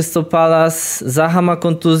wam Crystal Palace, Zaha ma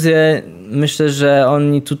kontuzję, myślę, że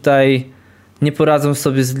oni tutaj nie poradzą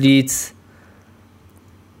sobie z Leeds.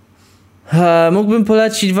 Mógłbym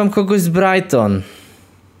polecić wam kogoś z Brighton.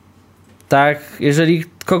 Tak, jeżeli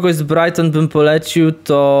kogoś z Brighton bym polecił,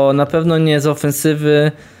 to na pewno nie z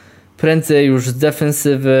ofensywy, prędzej już z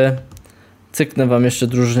defensywy. Cyknę wam jeszcze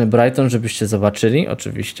drużynę Brighton, żebyście zobaczyli,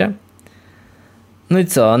 oczywiście. No i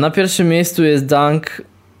co? Na pierwszym miejscu jest Dunk,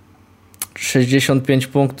 65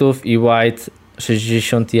 punktów i White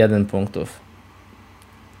 61 punktów.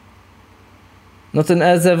 No ten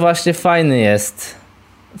Eze właśnie fajny jest.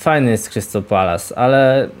 Fajny jest Crystal Palace,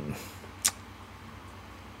 ale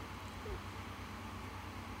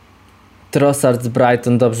Trossard z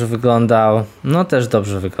Brighton dobrze wyglądał. No też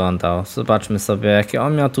dobrze wyglądał. Zobaczmy sobie, jakie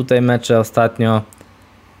on miał tutaj mecze ostatnio.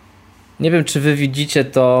 Nie wiem, czy wy widzicie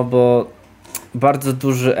to, bo bardzo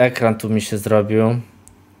duży ekran tu mi się zrobił.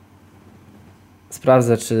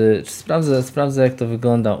 Sprawdzę, sprawdzę jak to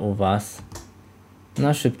wygląda u was.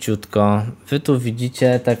 Na szybciutko. Wy tu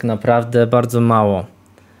widzicie tak naprawdę bardzo mało.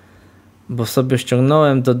 Bo sobie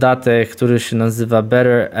ściągnąłem dodatek, który się nazywa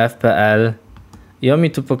Better FPL. I on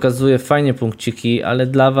mi tu pokazuje fajnie punkciki, ale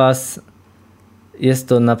dla was jest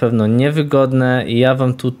to na pewno niewygodne i ja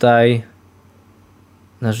wam tutaj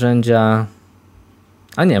narzędzia...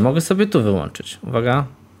 A nie, mogę sobie tu wyłączyć. Uwaga.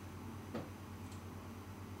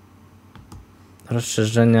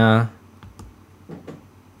 Rozszerzenia.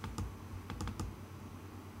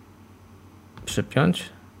 Przypiąć.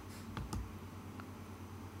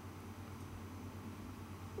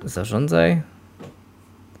 Zarządzaj.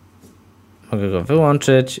 Mogę go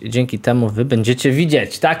wyłączyć i dzięki temu wy będziecie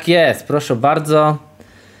widzieć. Tak jest, proszę bardzo.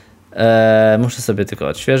 Muszę sobie tylko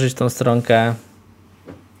odświeżyć tą stronkę.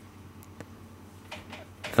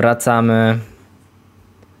 Wracamy.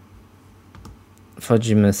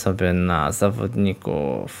 Wchodzimy sobie na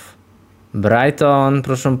zawodników Brighton,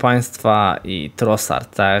 proszę państwa, i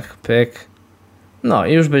Trossard, tak, pyk. No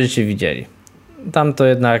i już będziecie widzieli. Tam to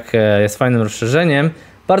jednak jest fajnym rozszerzeniem.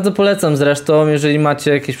 Bardzo polecam zresztą, jeżeli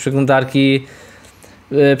macie jakieś przeglądarki.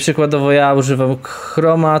 Przykładowo ja używam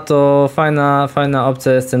Chroma, to fajna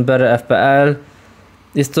opcja jest ten Better FPL.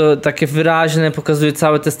 Jest to takie wyraźne, pokazuje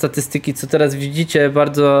całe te statystyki, co teraz widzicie,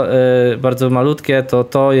 bardzo malutkie,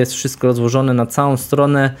 to jest wszystko rozłożone na całą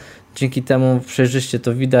stronę. Dzięki temu przejrzyście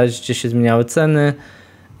to widać, gdzie się zmieniały ceny,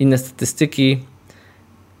 inne statystyki.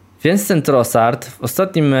 Więc ten Trossard w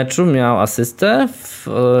ostatnim meczu miał asystę, w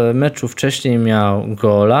meczu wcześniej miał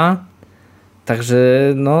gola. Także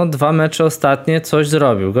no 2 mecze ostatnie coś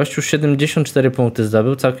zrobił. Gościu 74 punkty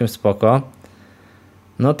zdobył, całkiem spoko.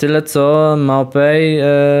 No tyle co Maupay,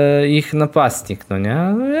 ich napastnik, no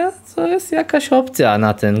nie? To jest jakaś opcja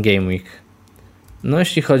na ten Game Week. No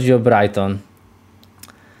jeśli chodzi o Brighton.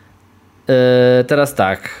 Teraz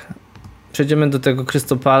tak. Przejdziemy do tego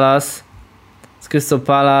Crystal Palace. Z Crystal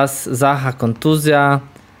Palace Zaha kontuzja.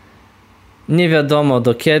 Nie wiadomo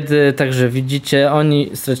do kiedy, także widzicie,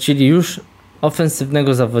 oni stracili już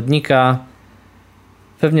ofensywnego zawodnika.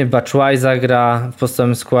 Pewnie Batshuayi zagra w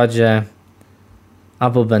podstawowym składzie.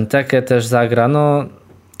 Albo Benteke też zagra. No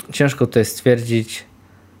ciężko tutaj stwierdzić,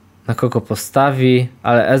 na kogo postawi,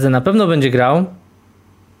 ale Eze na pewno będzie grał.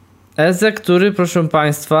 Eze, który, proszę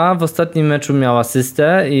państwa, w ostatnim meczu miał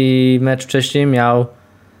asystę i mecz wcześniej miał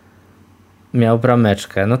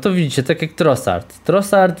brameczkę. No to widzicie, tak jak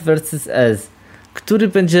Trossard versus Eze. Który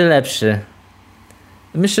będzie lepszy?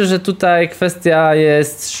 Myślę, że tutaj kwestia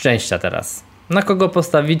jest szczęścia teraz. Na kogo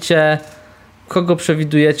postawicie, kogo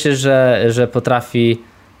przewidujecie, że potrafi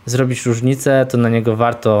zrobić różnicę, to na niego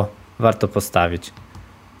warto postawić.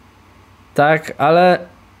 Tak, ale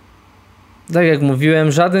tak jak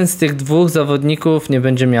mówiłem, żaden z tych dwóch zawodników nie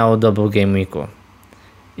będzie miał double game weeku.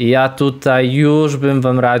 I ja tutaj już bym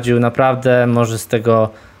wam radził naprawdę może z tego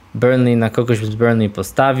Burnley na kogoś z Burnley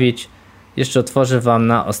postawić. Jeszcze otworzę wam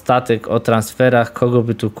na ostatek o transferach, kogo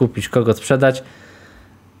by tu kupić, kogo sprzedać.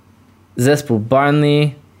 zespół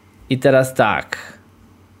Barney i teraz tak.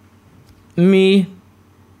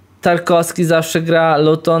 Tarkowski zawsze gra,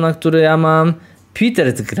 Lowtona, który ja mam,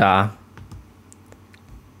 Peters gra.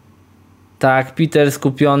 Tak, Peter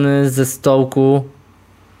skupiony ze stołku.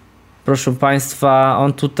 Proszę Państwa,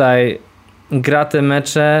 on tutaj gra te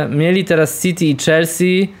mecze. Mieli teraz City i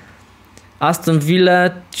Chelsea, Aston Villa,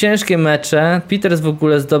 ciężkie mecze. Peters w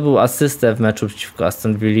ogóle zdobył asystę w meczu przeciwko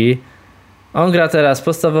Aston Villa. On gra teraz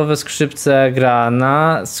podstawowe skrzypce, gra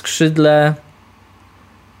na skrzydle.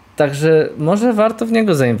 Także może warto w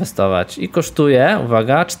niego zainwestować. I kosztuje,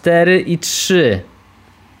 uwaga, 4,3.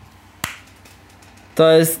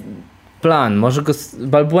 To jest plan. Może go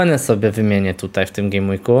Balbuenę sobie wymienię tutaj w tym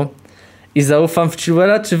GameWeeku. I zaufam w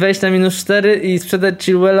Chilwella, czy wejść na -4 i sprzedać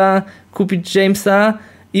Chilwella, kupić Jamesa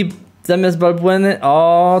i zamiast Balbueny,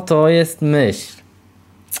 to jest myśl.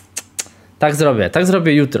 Tak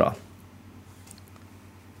zrobię jutro.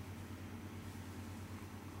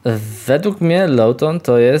 Według mnie Lowton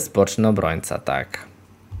to jest boczny obrońca, tak.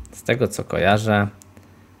 Z tego co kojarzę.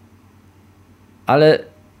 Ale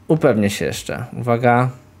upewnię się jeszcze. Uwaga.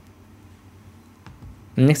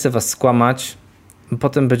 Nie chcę was skłamać.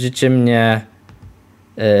 Potem będziecie mnie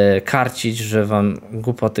karcić, że wam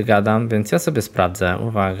głupoty gadam, więc ja sobie sprawdzę.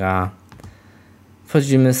 Uwaga.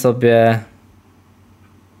 Wchodzimy sobie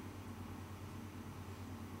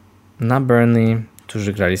na Burnley,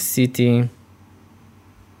 którzy grali z City.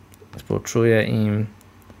 Współczuję im.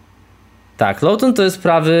 Tak, Lowton to jest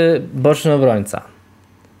prawy boczny obrońca,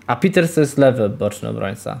 a Peters to jest lewy boczny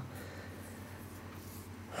obrońca.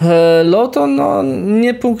 Lowton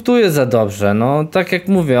nie punktuje za dobrze. Tak jak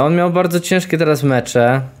mówię, on miał bardzo ciężkie teraz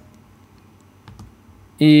mecze.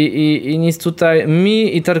 I nic tutaj.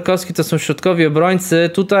 I Tarkowski to są środkowi obrońcy.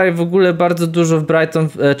 Tutaj w ogóle bardzo dużo w Brighton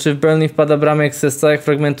czy w Burnley wpada bramek ze stałych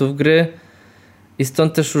fragmentów gry. I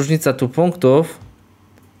stąd też różnica tu punktów.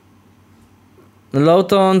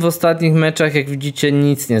 Lowton w ostatnich meczach, jak widzicie,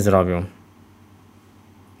 nic nie zrobił.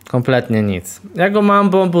 Kompletnie nic. Ja go mam,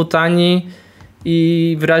 bo on był tani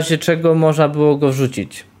i w razie czego można było go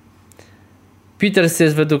wrzucić. Peters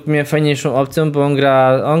jest według mnie fajniejszą opcją, bo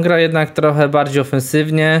on gra jednak trochę bardziej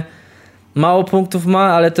ofensywnie. Mało punktów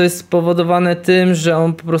ma, ale to jest spowodowane tym, że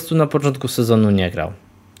on po prostu na początku sezonu nie grał.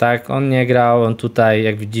 Tak, on nie grał, on tutaj,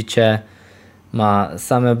 jak widzicie, ma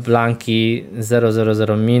same blanki,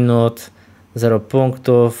 0,00 minut, 0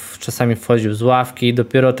 punktów, czasami wchodził z ławki.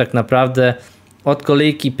 Dopiero tak naprawdę od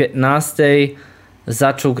kolejki 15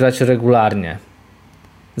 zaczął grać regularnie.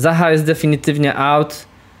 Zaha jest definitywnie out.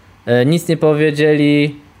 Nic nie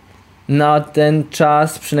powiedzieli na ten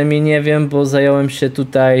czas, przynajmniej nie wiem, bo zająłem się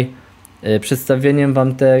tutaj przedstawieniem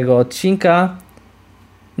wam tego odcinka.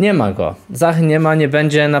 Nie ma go. Zachy nie ma, nie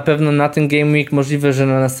będzie na pewno na ten GameWeek. Możliwe, że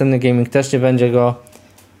na następny GameWeek też nie będzie go.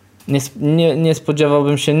 Nie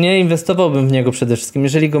spodziewałbym się, nie inwestowałbym w niego przede wszystkim.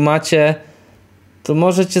 Jeżeli go macie, to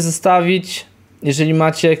możecie zostawić, jeżeli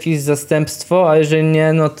macie jakieś zastępstwo, a jeżeli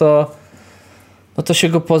nie, no to się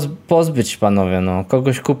go pozbyć, panowie.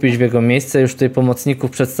 Kogoś kupić w jego miejsce. Już tutaj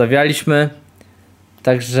pomocników przedstawialiśmy.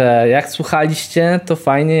 Także jak słuchaliście, to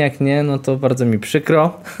fajnie, jak nie, no to bardzo mi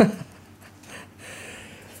przykro.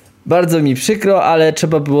 Bardzo mi przykro, ale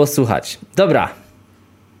trzeba było słuchać. Dobra.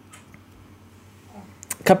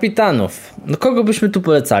 Kapitanów. Kogo byśmy tu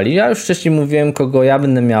polecali? Ja już wcześniej mówiłem, kogo ja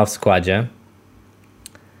będę miał w składzie.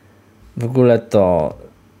 W ogóle to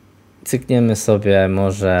cykniemy sobie,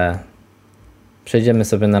 może przejdziemy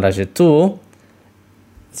sobie na razie tu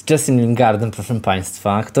z Jessim Lingardem, proszę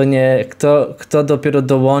Państwa. Kto dopiero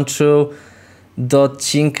dołączył do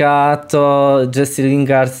odcinka, to Jesse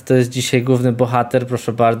Lingard to jest dzisiaj główny bohater,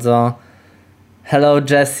 proszę bardzo. Hello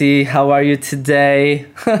Jesse, how are you today?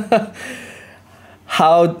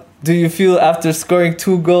 How do you feel after scoring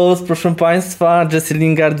 2 goals? Proszę Państwa, Jesse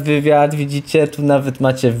Lingard wywiad, widzicie, tu nawet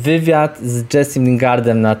macie wywiad z Jessim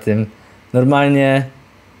Lingardem na tym. Normalnie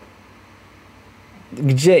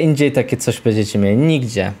gdzie indziej takie coś będziecie mieli?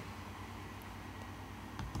 Nigdzie.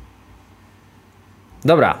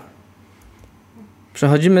 Dobra.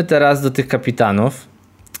 Przechodzimy teraz do tych kapitanów.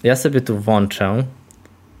 Ja sobie tu włączę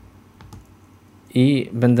i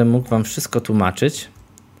będę mógł wam wszystko tłumaczyć.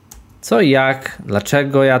 Co i jak,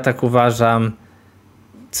 dlaczego ja tak uważam,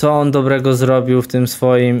 co on dobrego zrobił w tym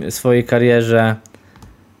swojej karierze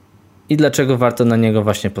i dlaczego warto na niego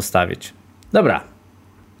właśnie postawić. Dobra.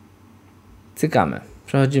 Cykamy.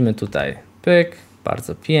 Przechodzimy tutaj. Pyk.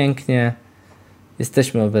 Bardzo pięknie.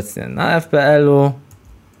 Jesteśmy obecnie na FPL-u.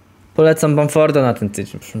 Polecam Bamforda na ten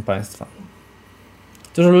tydzień, proszę Państwa.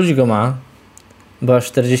 Dużo ludzi go ma, bo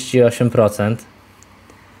aż 48%.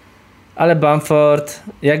 Ale Bamford,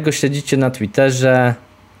 jak go śledzicie na Twitterze,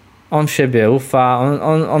 On w siebie ufa,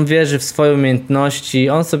 on wierzy w swoje umiejętności,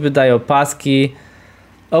 on sobie daje opaski.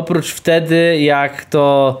 Oprócz wtedy, jak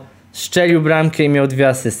to strzelił bramkę i miał 2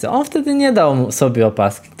 asysty. On wtedy nie dał sobie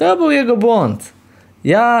opaski. To był jego błąd.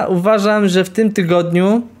 Ja uważam, że w tym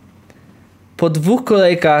tygodniu po 2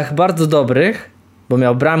 kolejkach bardzo dobrych, bo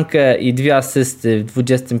miał bramkę i 2 asysty w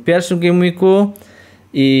 21 GameWeeku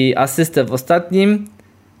i asystę w ostatnim,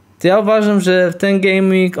 to ja uważam, że w ten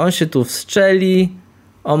GameWeek on się tu wstrzeli.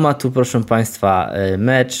 On ma tu, proszę Państwa,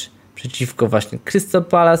 mecz przeciwko właśnie Crystal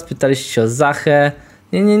Palace. Pytaliście się o Zachę.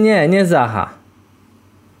 Nie Zaha.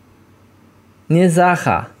 Nie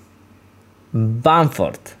Zaha.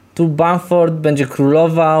 Bamford. Tu Bamford będzie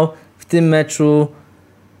królował w tym meczu.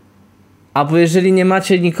 Albo jeżeli nie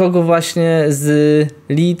macie nikogo właśnie z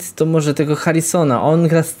Leeds, to może tego Harrisona. On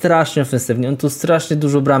gra strasznie ofensywnie. On tu strasznie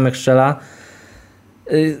dużo bramek strzela.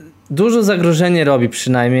 Dużo zagrożenie robi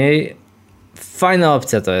przynajmniej. Fajna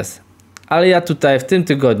opcja to jest. Ale ja tutaj w tym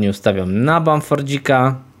tygodniu stawiam na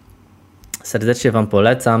Bamfordzika. Serdecznie Wam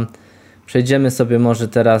polecam. Przejdziemy sobie może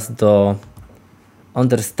teraz do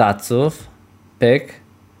understatsów. Pyk.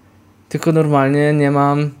 Tylko normalnie nie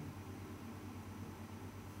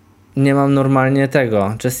mam normalnie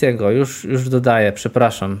tego Jesse'ego. Już dodaję.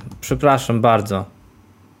 Przepraszam bardzo.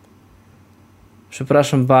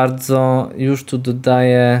 Już tu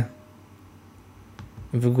dodaję.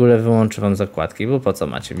 W ogóle wyłączę Wam zakładki, bo po co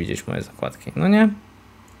macie widzieć moje zakładki? No nie?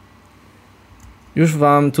 Już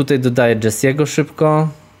Wam tutaj dodaję Jesse'ego szybko.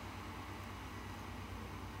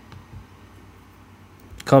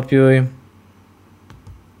 Kopiuj.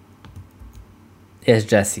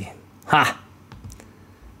 Jest Jesse. Ha!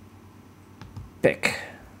 Pyk.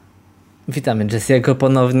 Witamy Jesse'ego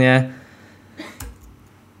ponownie.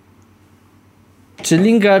 Czy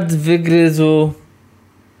Lingard wygryzł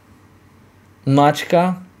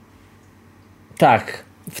Maćka? Tak.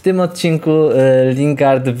 W tym odcinku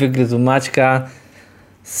Lingard wygryzł Maćka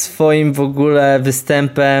swoim w ogóle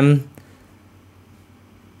występem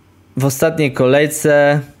w ostatniej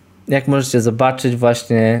kolejce. Jak możecie zobaczyć,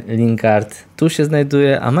 właśnie Lingard tu się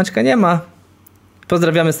znajduje, a Maćka nie ma.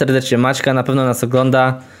 Pozdrawiamy serdecznie Maćka, na pewno nas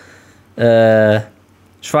ogląda.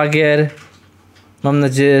 Szwagier, mam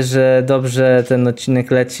nadzieję, że dobrze ten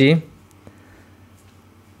odcinek leci.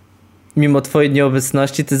 Mimo twojej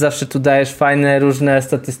nieobecności, ty zawsze tu dajesz fajne różne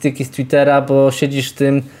statystyki z Twittera, bo siedzisz w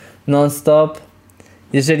tym non-stop.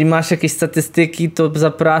 Jeżeli masz jakieś statystyki, to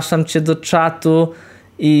zapraszam cię do czatu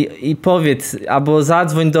i powiedz, albo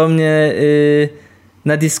zadzwoń do mnie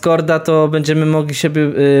na Discorda, to będziemy mogli siebie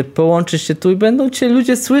połączyć się tu i będą cię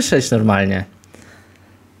ludzie słyszeć normalnie.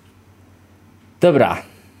 Dobra.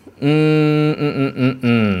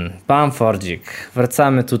 Bamfordzik.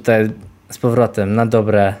 Wracamy tutaj z powrotem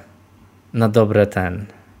na dobre ten.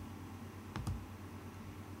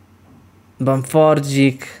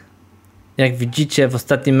 Bamfordzik, jak widzicie, w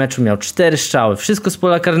ostatnim meczu miał 4 strzały. Wszystko z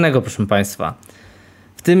pola karnego, proszę Państwa.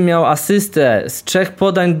 W tym miał asystę z 3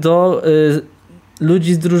 podań do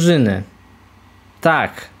ludzi z drużyny.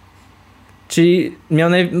 Tak. Czyli miał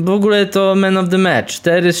w ogóle to man of the match.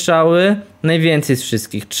 4 strzały, najwięcej z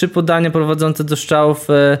wszystkich. 3 podania prowadzące do strzałów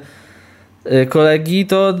kolegi,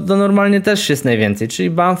 to normalnie też jest najwięcej. Czyli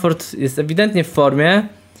Bamford jest ewidentnie w formie.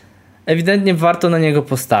 Ewidentnie warto na niego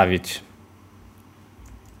postawić.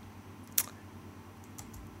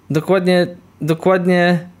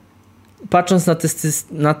 Dokładnie patrząc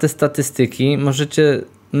na te statystyki, możecie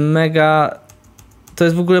mega... To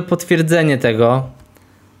jest w ogóle potwierdzenie tego,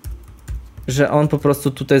 że on po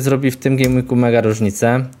prostu tutaj zrobi w tym GameWeeku mega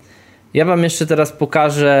różnicę. Ja Wam jeszcze teraz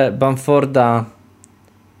pokażę Bamforda.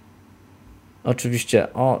 Oczywiście,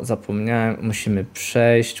 zapomniałem, musimy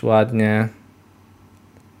przejść ładnie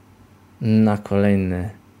na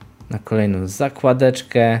kolejną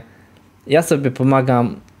zakładeczkę. Ja sobie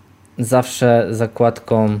pomagam zawsze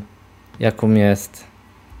zakładką, jaką jest.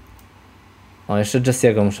 Jeszcze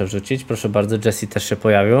Jesse'ego muszę wrzucić. Proszę bardzo, Jesse też się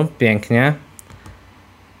pojawił. Pięknie.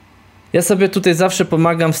 Ja sobie tutaj zawsze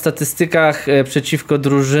pomagam w statystykach przeciwko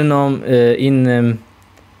drużynom innym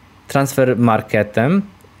transfer marketem,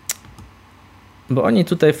 bo oni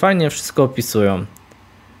tutaj fajnie wszystko opisują.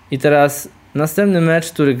 I teraz następny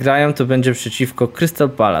mecz, który grają, to będzie przeciwko Crystal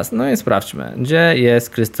Palace. No i sprawdźmy, gdzie jest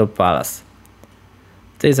Crystal Palace.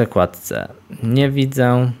 W tej zakładce nie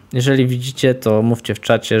widzę. Jeżeli widzicie, to mówcie w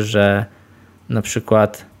czacie, że na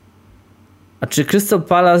przykład... A czy Crystal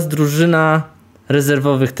Palace drużyna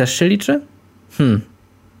rezerwowych też się liczy?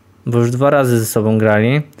 Bo już 2 razy ze sobą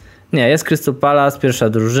grali. Nie, jest Crystal Palace, pierwsza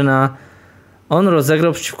drużyna. On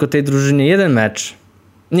rozegrał przeciwko tej drużynie 1 mecz.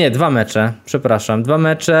 Nie, 2 mecze. Przepraszam. 2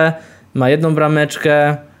 mecze. Ma 1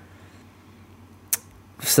 brameczkę.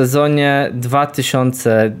 w sezonie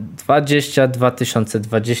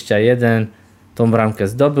 2020-2021 tą bramkę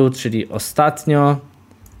zdobył, czyli ostatnio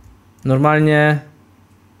normalnie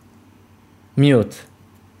miód.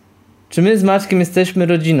 Czy my z Maćkiem jesteśmy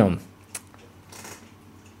rodziną?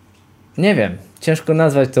 Nie wiem, ciężko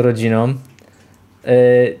nazwać to rodziną.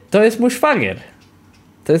 To jest mój szwagier.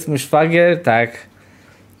 To jest mój szwagier, tak.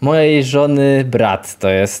 Mojej żony brat to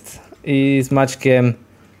jest. I z Maćkiem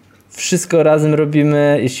wszystko razem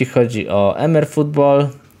robimy, jeśli chodzi o MR Football.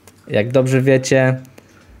 Jak dobrze wiecie,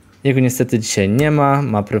 jego niestety dzisiaj nie ma.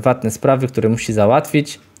 Ma prywatne sprawy, które musi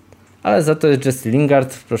załatwić. Ale za to jest Jesse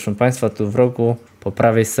Lingard, proszę Państwa, tu w rogu po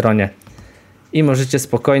prawej stronie. I możecie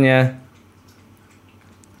spokojnie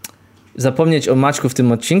zapomnieć o Maćku w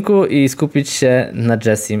tym odcinku i skupić się na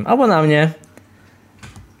Jessim. Albo na mnie.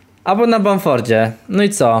 Albo na Bamfordzie. No i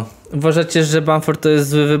co? Uważacie, że Bamford to jest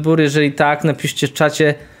zły wybór? Jeżeli tak, napiszcie w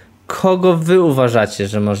czacie, kogo wy uważacie,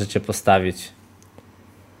 że możecie postawić.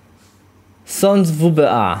 Sąd z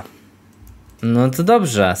WBA. No to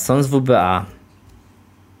dobrze, Sąd z WBA.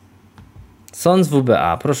 Son z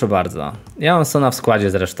WBA, proszę bardzo. Ja mam Sona w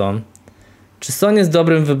składzie zresztą. Czy Son jest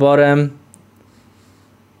dobrym wyborem?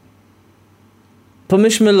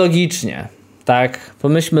 Pomyślmy logicznie. Tak,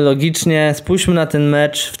 pomyślmy logicznie. Spójrzmy na ten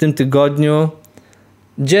mecz w tym tygodniu.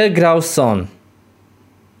 Gdzie grał Son?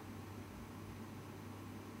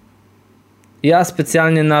 Ja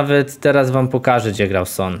specjalnie nawet teraz wam pokażę, gdzie grał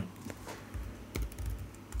Son.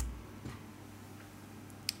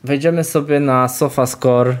 Wejdziemy sobie na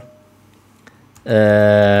SofaScore.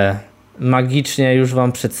 Magicznie już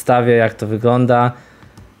wam przedstawię, jak to wygląda.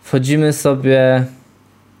 Wchodzimy sobie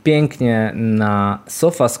pięknie na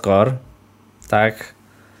SofaScore, tak.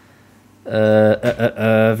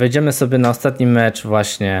 Wejdziemy sobie na ostatni mecz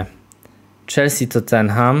właśnie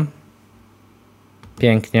Chelsea-Tottenham.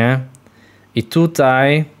 Pięknie. I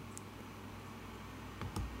tutaj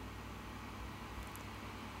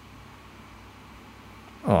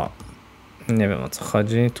nie wiem, o co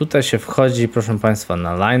chodzi. Tutaj się wchodzi, proszę Państwa,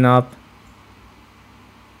 na line-up.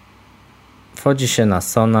 Wchodzi się na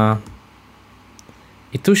Sona.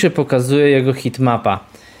 I tu się pokazuje jego hitmapa.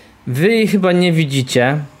 Wy jej chyba nie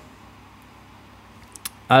widzicie.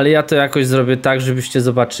 Ale ja to jakoś zrobię tak, żebyście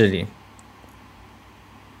zobaczyli.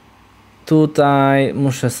 Tutaj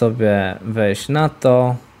muszę sobie wejść na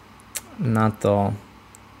to.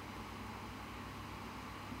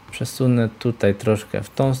 Przesunę tutaj troszkę w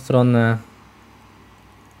tą stronę.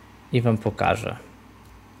 I wam pokażę.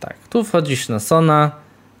 Tak, tu wchodzisz na Sona.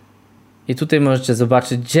 I tutaj możecie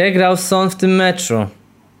zobaczyć, gdzie grał Son w tym meczu.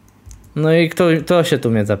 No i kto się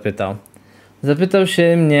tu mnie zapytał? Zapytał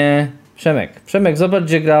się mnie Przemek. Przemek, zobacz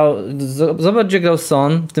gdzie grał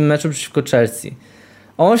Son w tym meczu przeciwko Chelsea.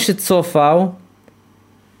 On się cofał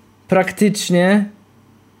praktycznie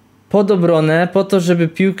pod obronę po to, żeby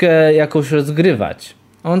piłkę jakąś rozgrywać.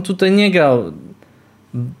 On tutaj nie grał.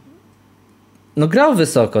 No grał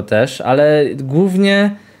wysoko też, ale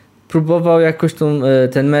głównie próbował jakoś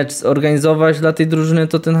ten mecz zorganizować dla tej drużyny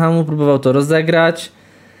Tottenhamu, próbował to rozegrać.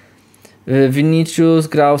 Vinicius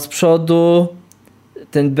grał z przodu,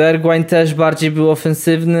 ten Bergwijn też bardziej był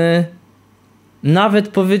ofensywny. Nawet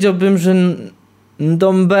powiedziałbym, że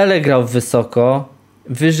Ndombele grał wysoko,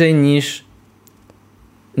 wyżej niż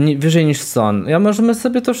Son. Możemy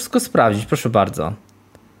sobie to wszystko sprawdzić, proszę bardzo.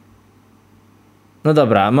 No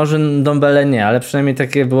dobra, może Ndombele nie, ale przynajmniej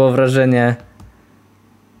takie było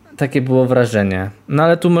wrażenie. No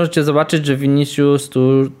ale tu możecie zobaczyć, że Vinicius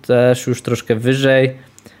tu też już troszkę wyżej,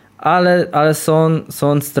 ale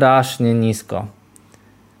Son strasznie nisko.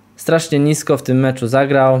 Strasznie nisko w tym meczu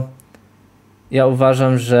zagrał. Ja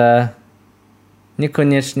uważam, że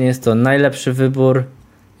niekoniecznie jest to najlepszy wybór,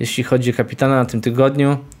 jeśli chodzi o kapitana na tym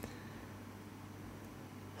tygodniu.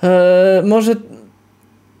 Może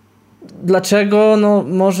dlaczego? No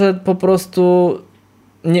może po prostu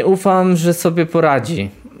nie ufam, że sobie poradzi.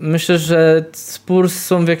 Myślę, że Spurs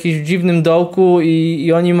są w jakimś dziwnym dołku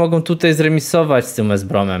i oni mogą tutaj zremisować z tym West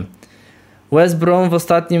Bromem. West Brom w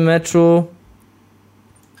ostatnim meczu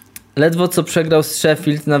ledwo co przegrał z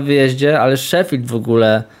Sheffield na wyjeździe, ale Sheffield w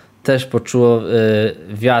ogóle też poczuło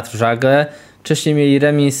wiatr w żagle. Wcześniej mieli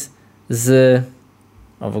remis z...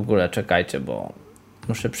 w ogóle czekajcie, bo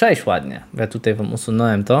muszę przejść ładnie. Ja tutaj wam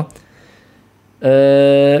usunąłem to.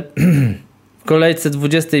 W kolejce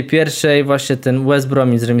 21 właśnie ten West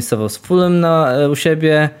Brom zremisował z Fulham u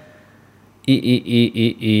siebie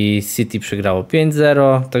i City przegrało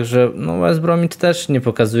 5-0, także no West Bromwich też nie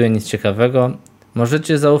pokazuje nic ciekawego.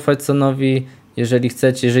 Możecie zaufać Sonowi, jeżeli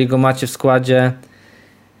chcecie, jeżeli go macie w składzie.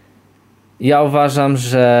 Ja uważam,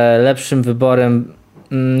 że lepszym wyborem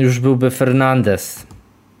już byłby Fernandes.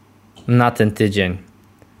 na ten tydzień.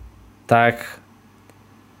 Tak.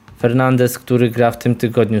 Fernandes, który gra w tym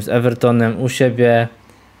tygodniu z Evertonem u siebie.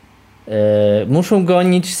 Muszą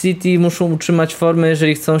gonić City, muszą utrzymać formę,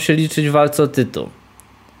 jeżeli chcą się liczyć w walce o tytuł.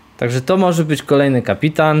 Także to może być kolejny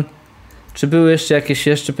kapitan. Czy były jeszcze jakieś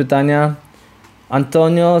pytania?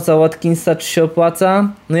 Antonio za Watkinsa, czy się opłaca?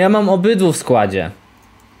 No ja mam obydwu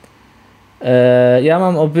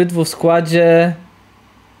w składzie.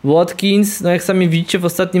 Watkins, no jak sami widzicie, w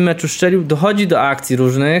ostatnim meczu strzelił, dochodzi do akcji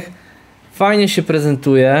różnych, fajnie się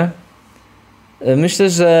prezentuje. Myślę,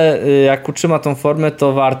 że jak utrzyma tą formę,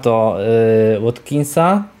 to warto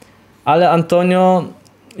Watkinsa, ale Antonio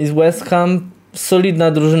i z West Ham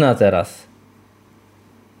solidna drużyna teraz.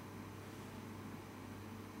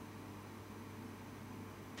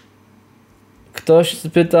 Ktoś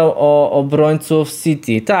spytał o obrońców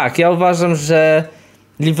City. Tak, ja uważam, że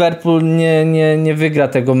Liverpool nie wygra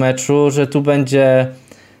tego meczu, że tu będzie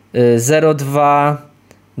 0-2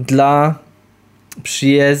 dla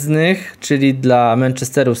przyjezdnych, czyli dla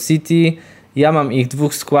Manchesteru City. Ja mam ich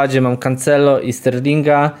dwóch w składzie, mam Cancelo i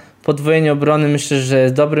Sterlinga. Podwojenie obrony myślę, że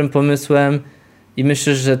jest dobrym pomysłem i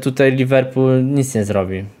myślę, że tutaj Liverpool nic nie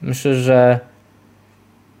zrobi. Myślę, że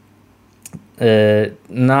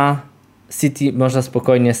na City można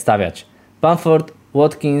spokojnie stawiać. Bamford,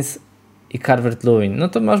 Watkins i Calvert-Lewin. No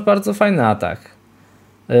to masz bardzo fajny atak.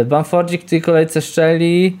 Bamfordzik w tej kolejce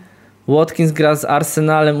strzeli. Watkins gra z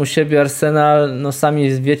Arsenalem u siebie. Arsenal, no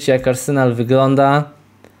sami wiecie jak Arsenal wygląda.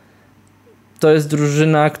 To jest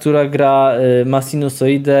drużyna, która gra ma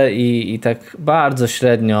sinusoidę i tak bardzo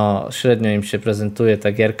średnio im się prezentuje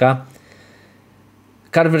ta gierka.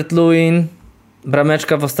 Calvert-Lewin,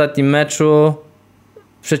 brameczka w ostatnim meczu.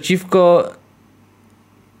 Przeciwko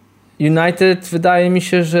United wydaje mi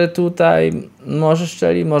się, że tutaj może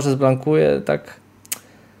strzeli, może zblankuje, tak.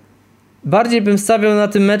 Bardziej bym stawiał na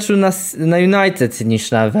tym meczu na United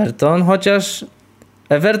niż na Everton, chociaż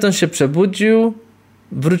Everton się przebudził,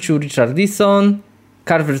 wrócił Richarlison,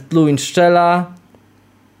 Calvert-Lewin strzela,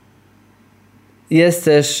 jest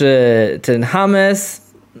też ten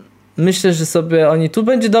James. Myślę, że sobie oni, tu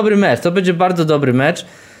będzie dobry mecz, to będzie bardzo dobry mecz.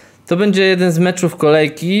 To będzie jeden z meczów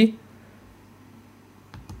kolejki.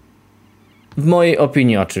 W mojej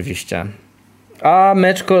opinii oczywiście. A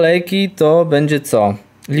mecz kolejki to będzie co?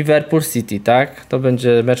 Liverpool City, tak? To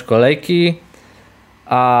będzie mecz kolejki.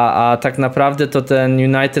 A tak naprawdę to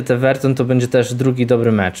ten United Everton to będzie też drugi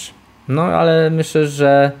dobry mecz. No ale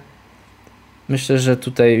myślę, że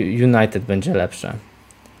tutaj United będzie lepsze.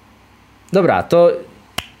 Dobra, to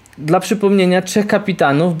dla przypomnienia 3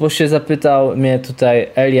 kapitanów, bo się zapytał mnie tutaj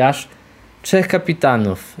Eliasz. 3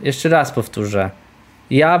 kapitanów. Jeszcze raz powtórzę.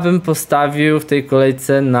 Ja bym postawił w tej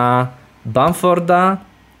kolejce na Bamforda,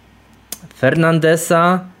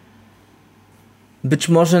 Fernandesa, być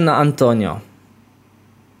może na Antonio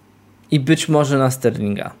i być może na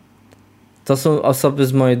Sterlinga. To są osoby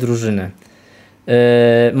z mojej drużyny.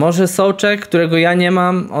 Może Souček, którego ja nie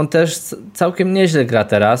mam, on też całkiem nieźle gra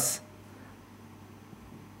teraz.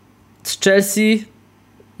 Z Chelsea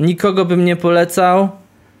nikogo bym nie polecał,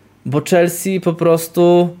 bo Chelsea po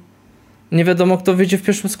prostu nie wiadomo kto wyjdzie w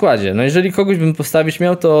pierwszym składzie. No jeżeli kogoś bym postawić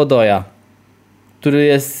miał, to Odoja, który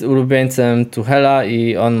jest ulubieńcem Tuchela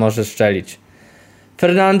i on może strzelić.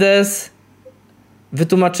 Fernandes,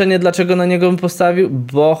 wytłumaczenie dlaczego na niego bym postawił,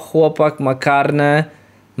 bo chłopak ma karne,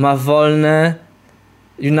 ma wolne.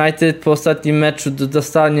 United po ostatnim meczu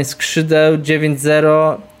dostanie skrzydeł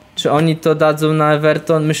 9-0. Czy oni to dadzą na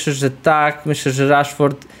Everton? Myślę, że tak. Myślę, że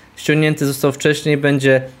Rashford ściągnięty został wcześniej,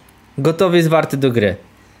 będzie gotowy i zwarty do gry.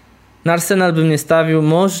 Na Arsenal bym nie stawił.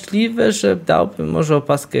 Możliwe, że dałbym może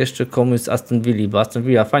opaskę jeszcze komuś z Aston Villa, bo Aston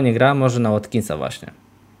Villa fajnie gra, może na Watkinsa właśnie.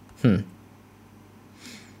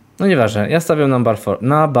 No nieważne, ja stawiam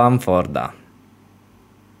na Bamforda.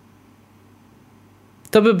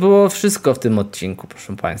 To by było wszystko w tym odcinku,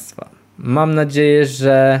 proszę Państwa. Mam nadzieję,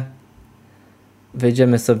 że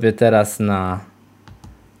wejdziemy sobie teraz na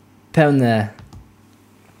pełne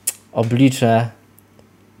oblicze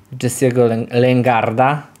Jesse'ego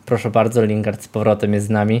Lingarda. Proszę bardzo, Lingard z powrotem jest z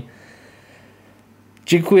nami.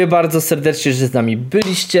 Dziękuję bardzo serdecznie, że z nami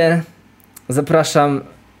byliście. Zapraszam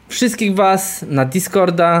wszystkich Was na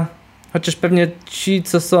Discorda. Chociaż pewnie ci,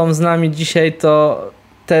 co są z nami dzisiaj, to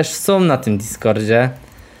też są na tym Discordzie.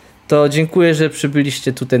 To dziękuję, że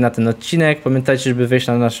przybyliście tutaj na ten odcinek. Pamiętajcie, żeby wejść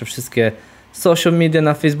na nasze wszystkie social media,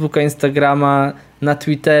 na Facebooka, Instagrama, na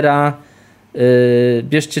Twittera.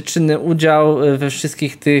 Bierzcie czynny udział we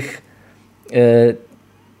wszystkich tych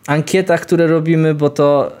ankietach, które robimy, bo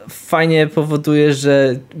to fajnie powoduje,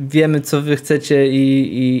 że wiemy, co wy chcecie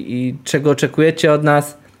i czego oczekujecie od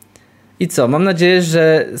nas. I co? Mam nadzieję,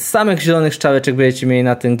 że samych zielonych strzałeczek będziecie mieli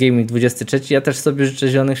na ten GameWeek 23. Ja też sobie życzę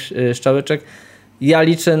zielonych strzałeczek. Ja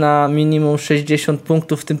liczę na minimum 60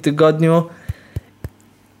 punktów w tym tygodniu.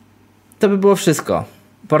 To by było wszystko.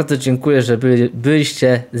 Bardzo dziękuję, że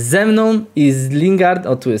byliście ze mną i z Lingard.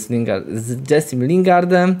 O, tu jest Lingard. Z Jessim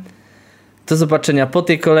Lingardem. Do zobaczenia po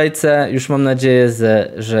tej kolejce. Już mam nadzieję,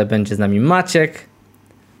 że będzie z nami Maciek.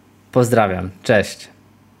 Pozdrawiam. Cześć.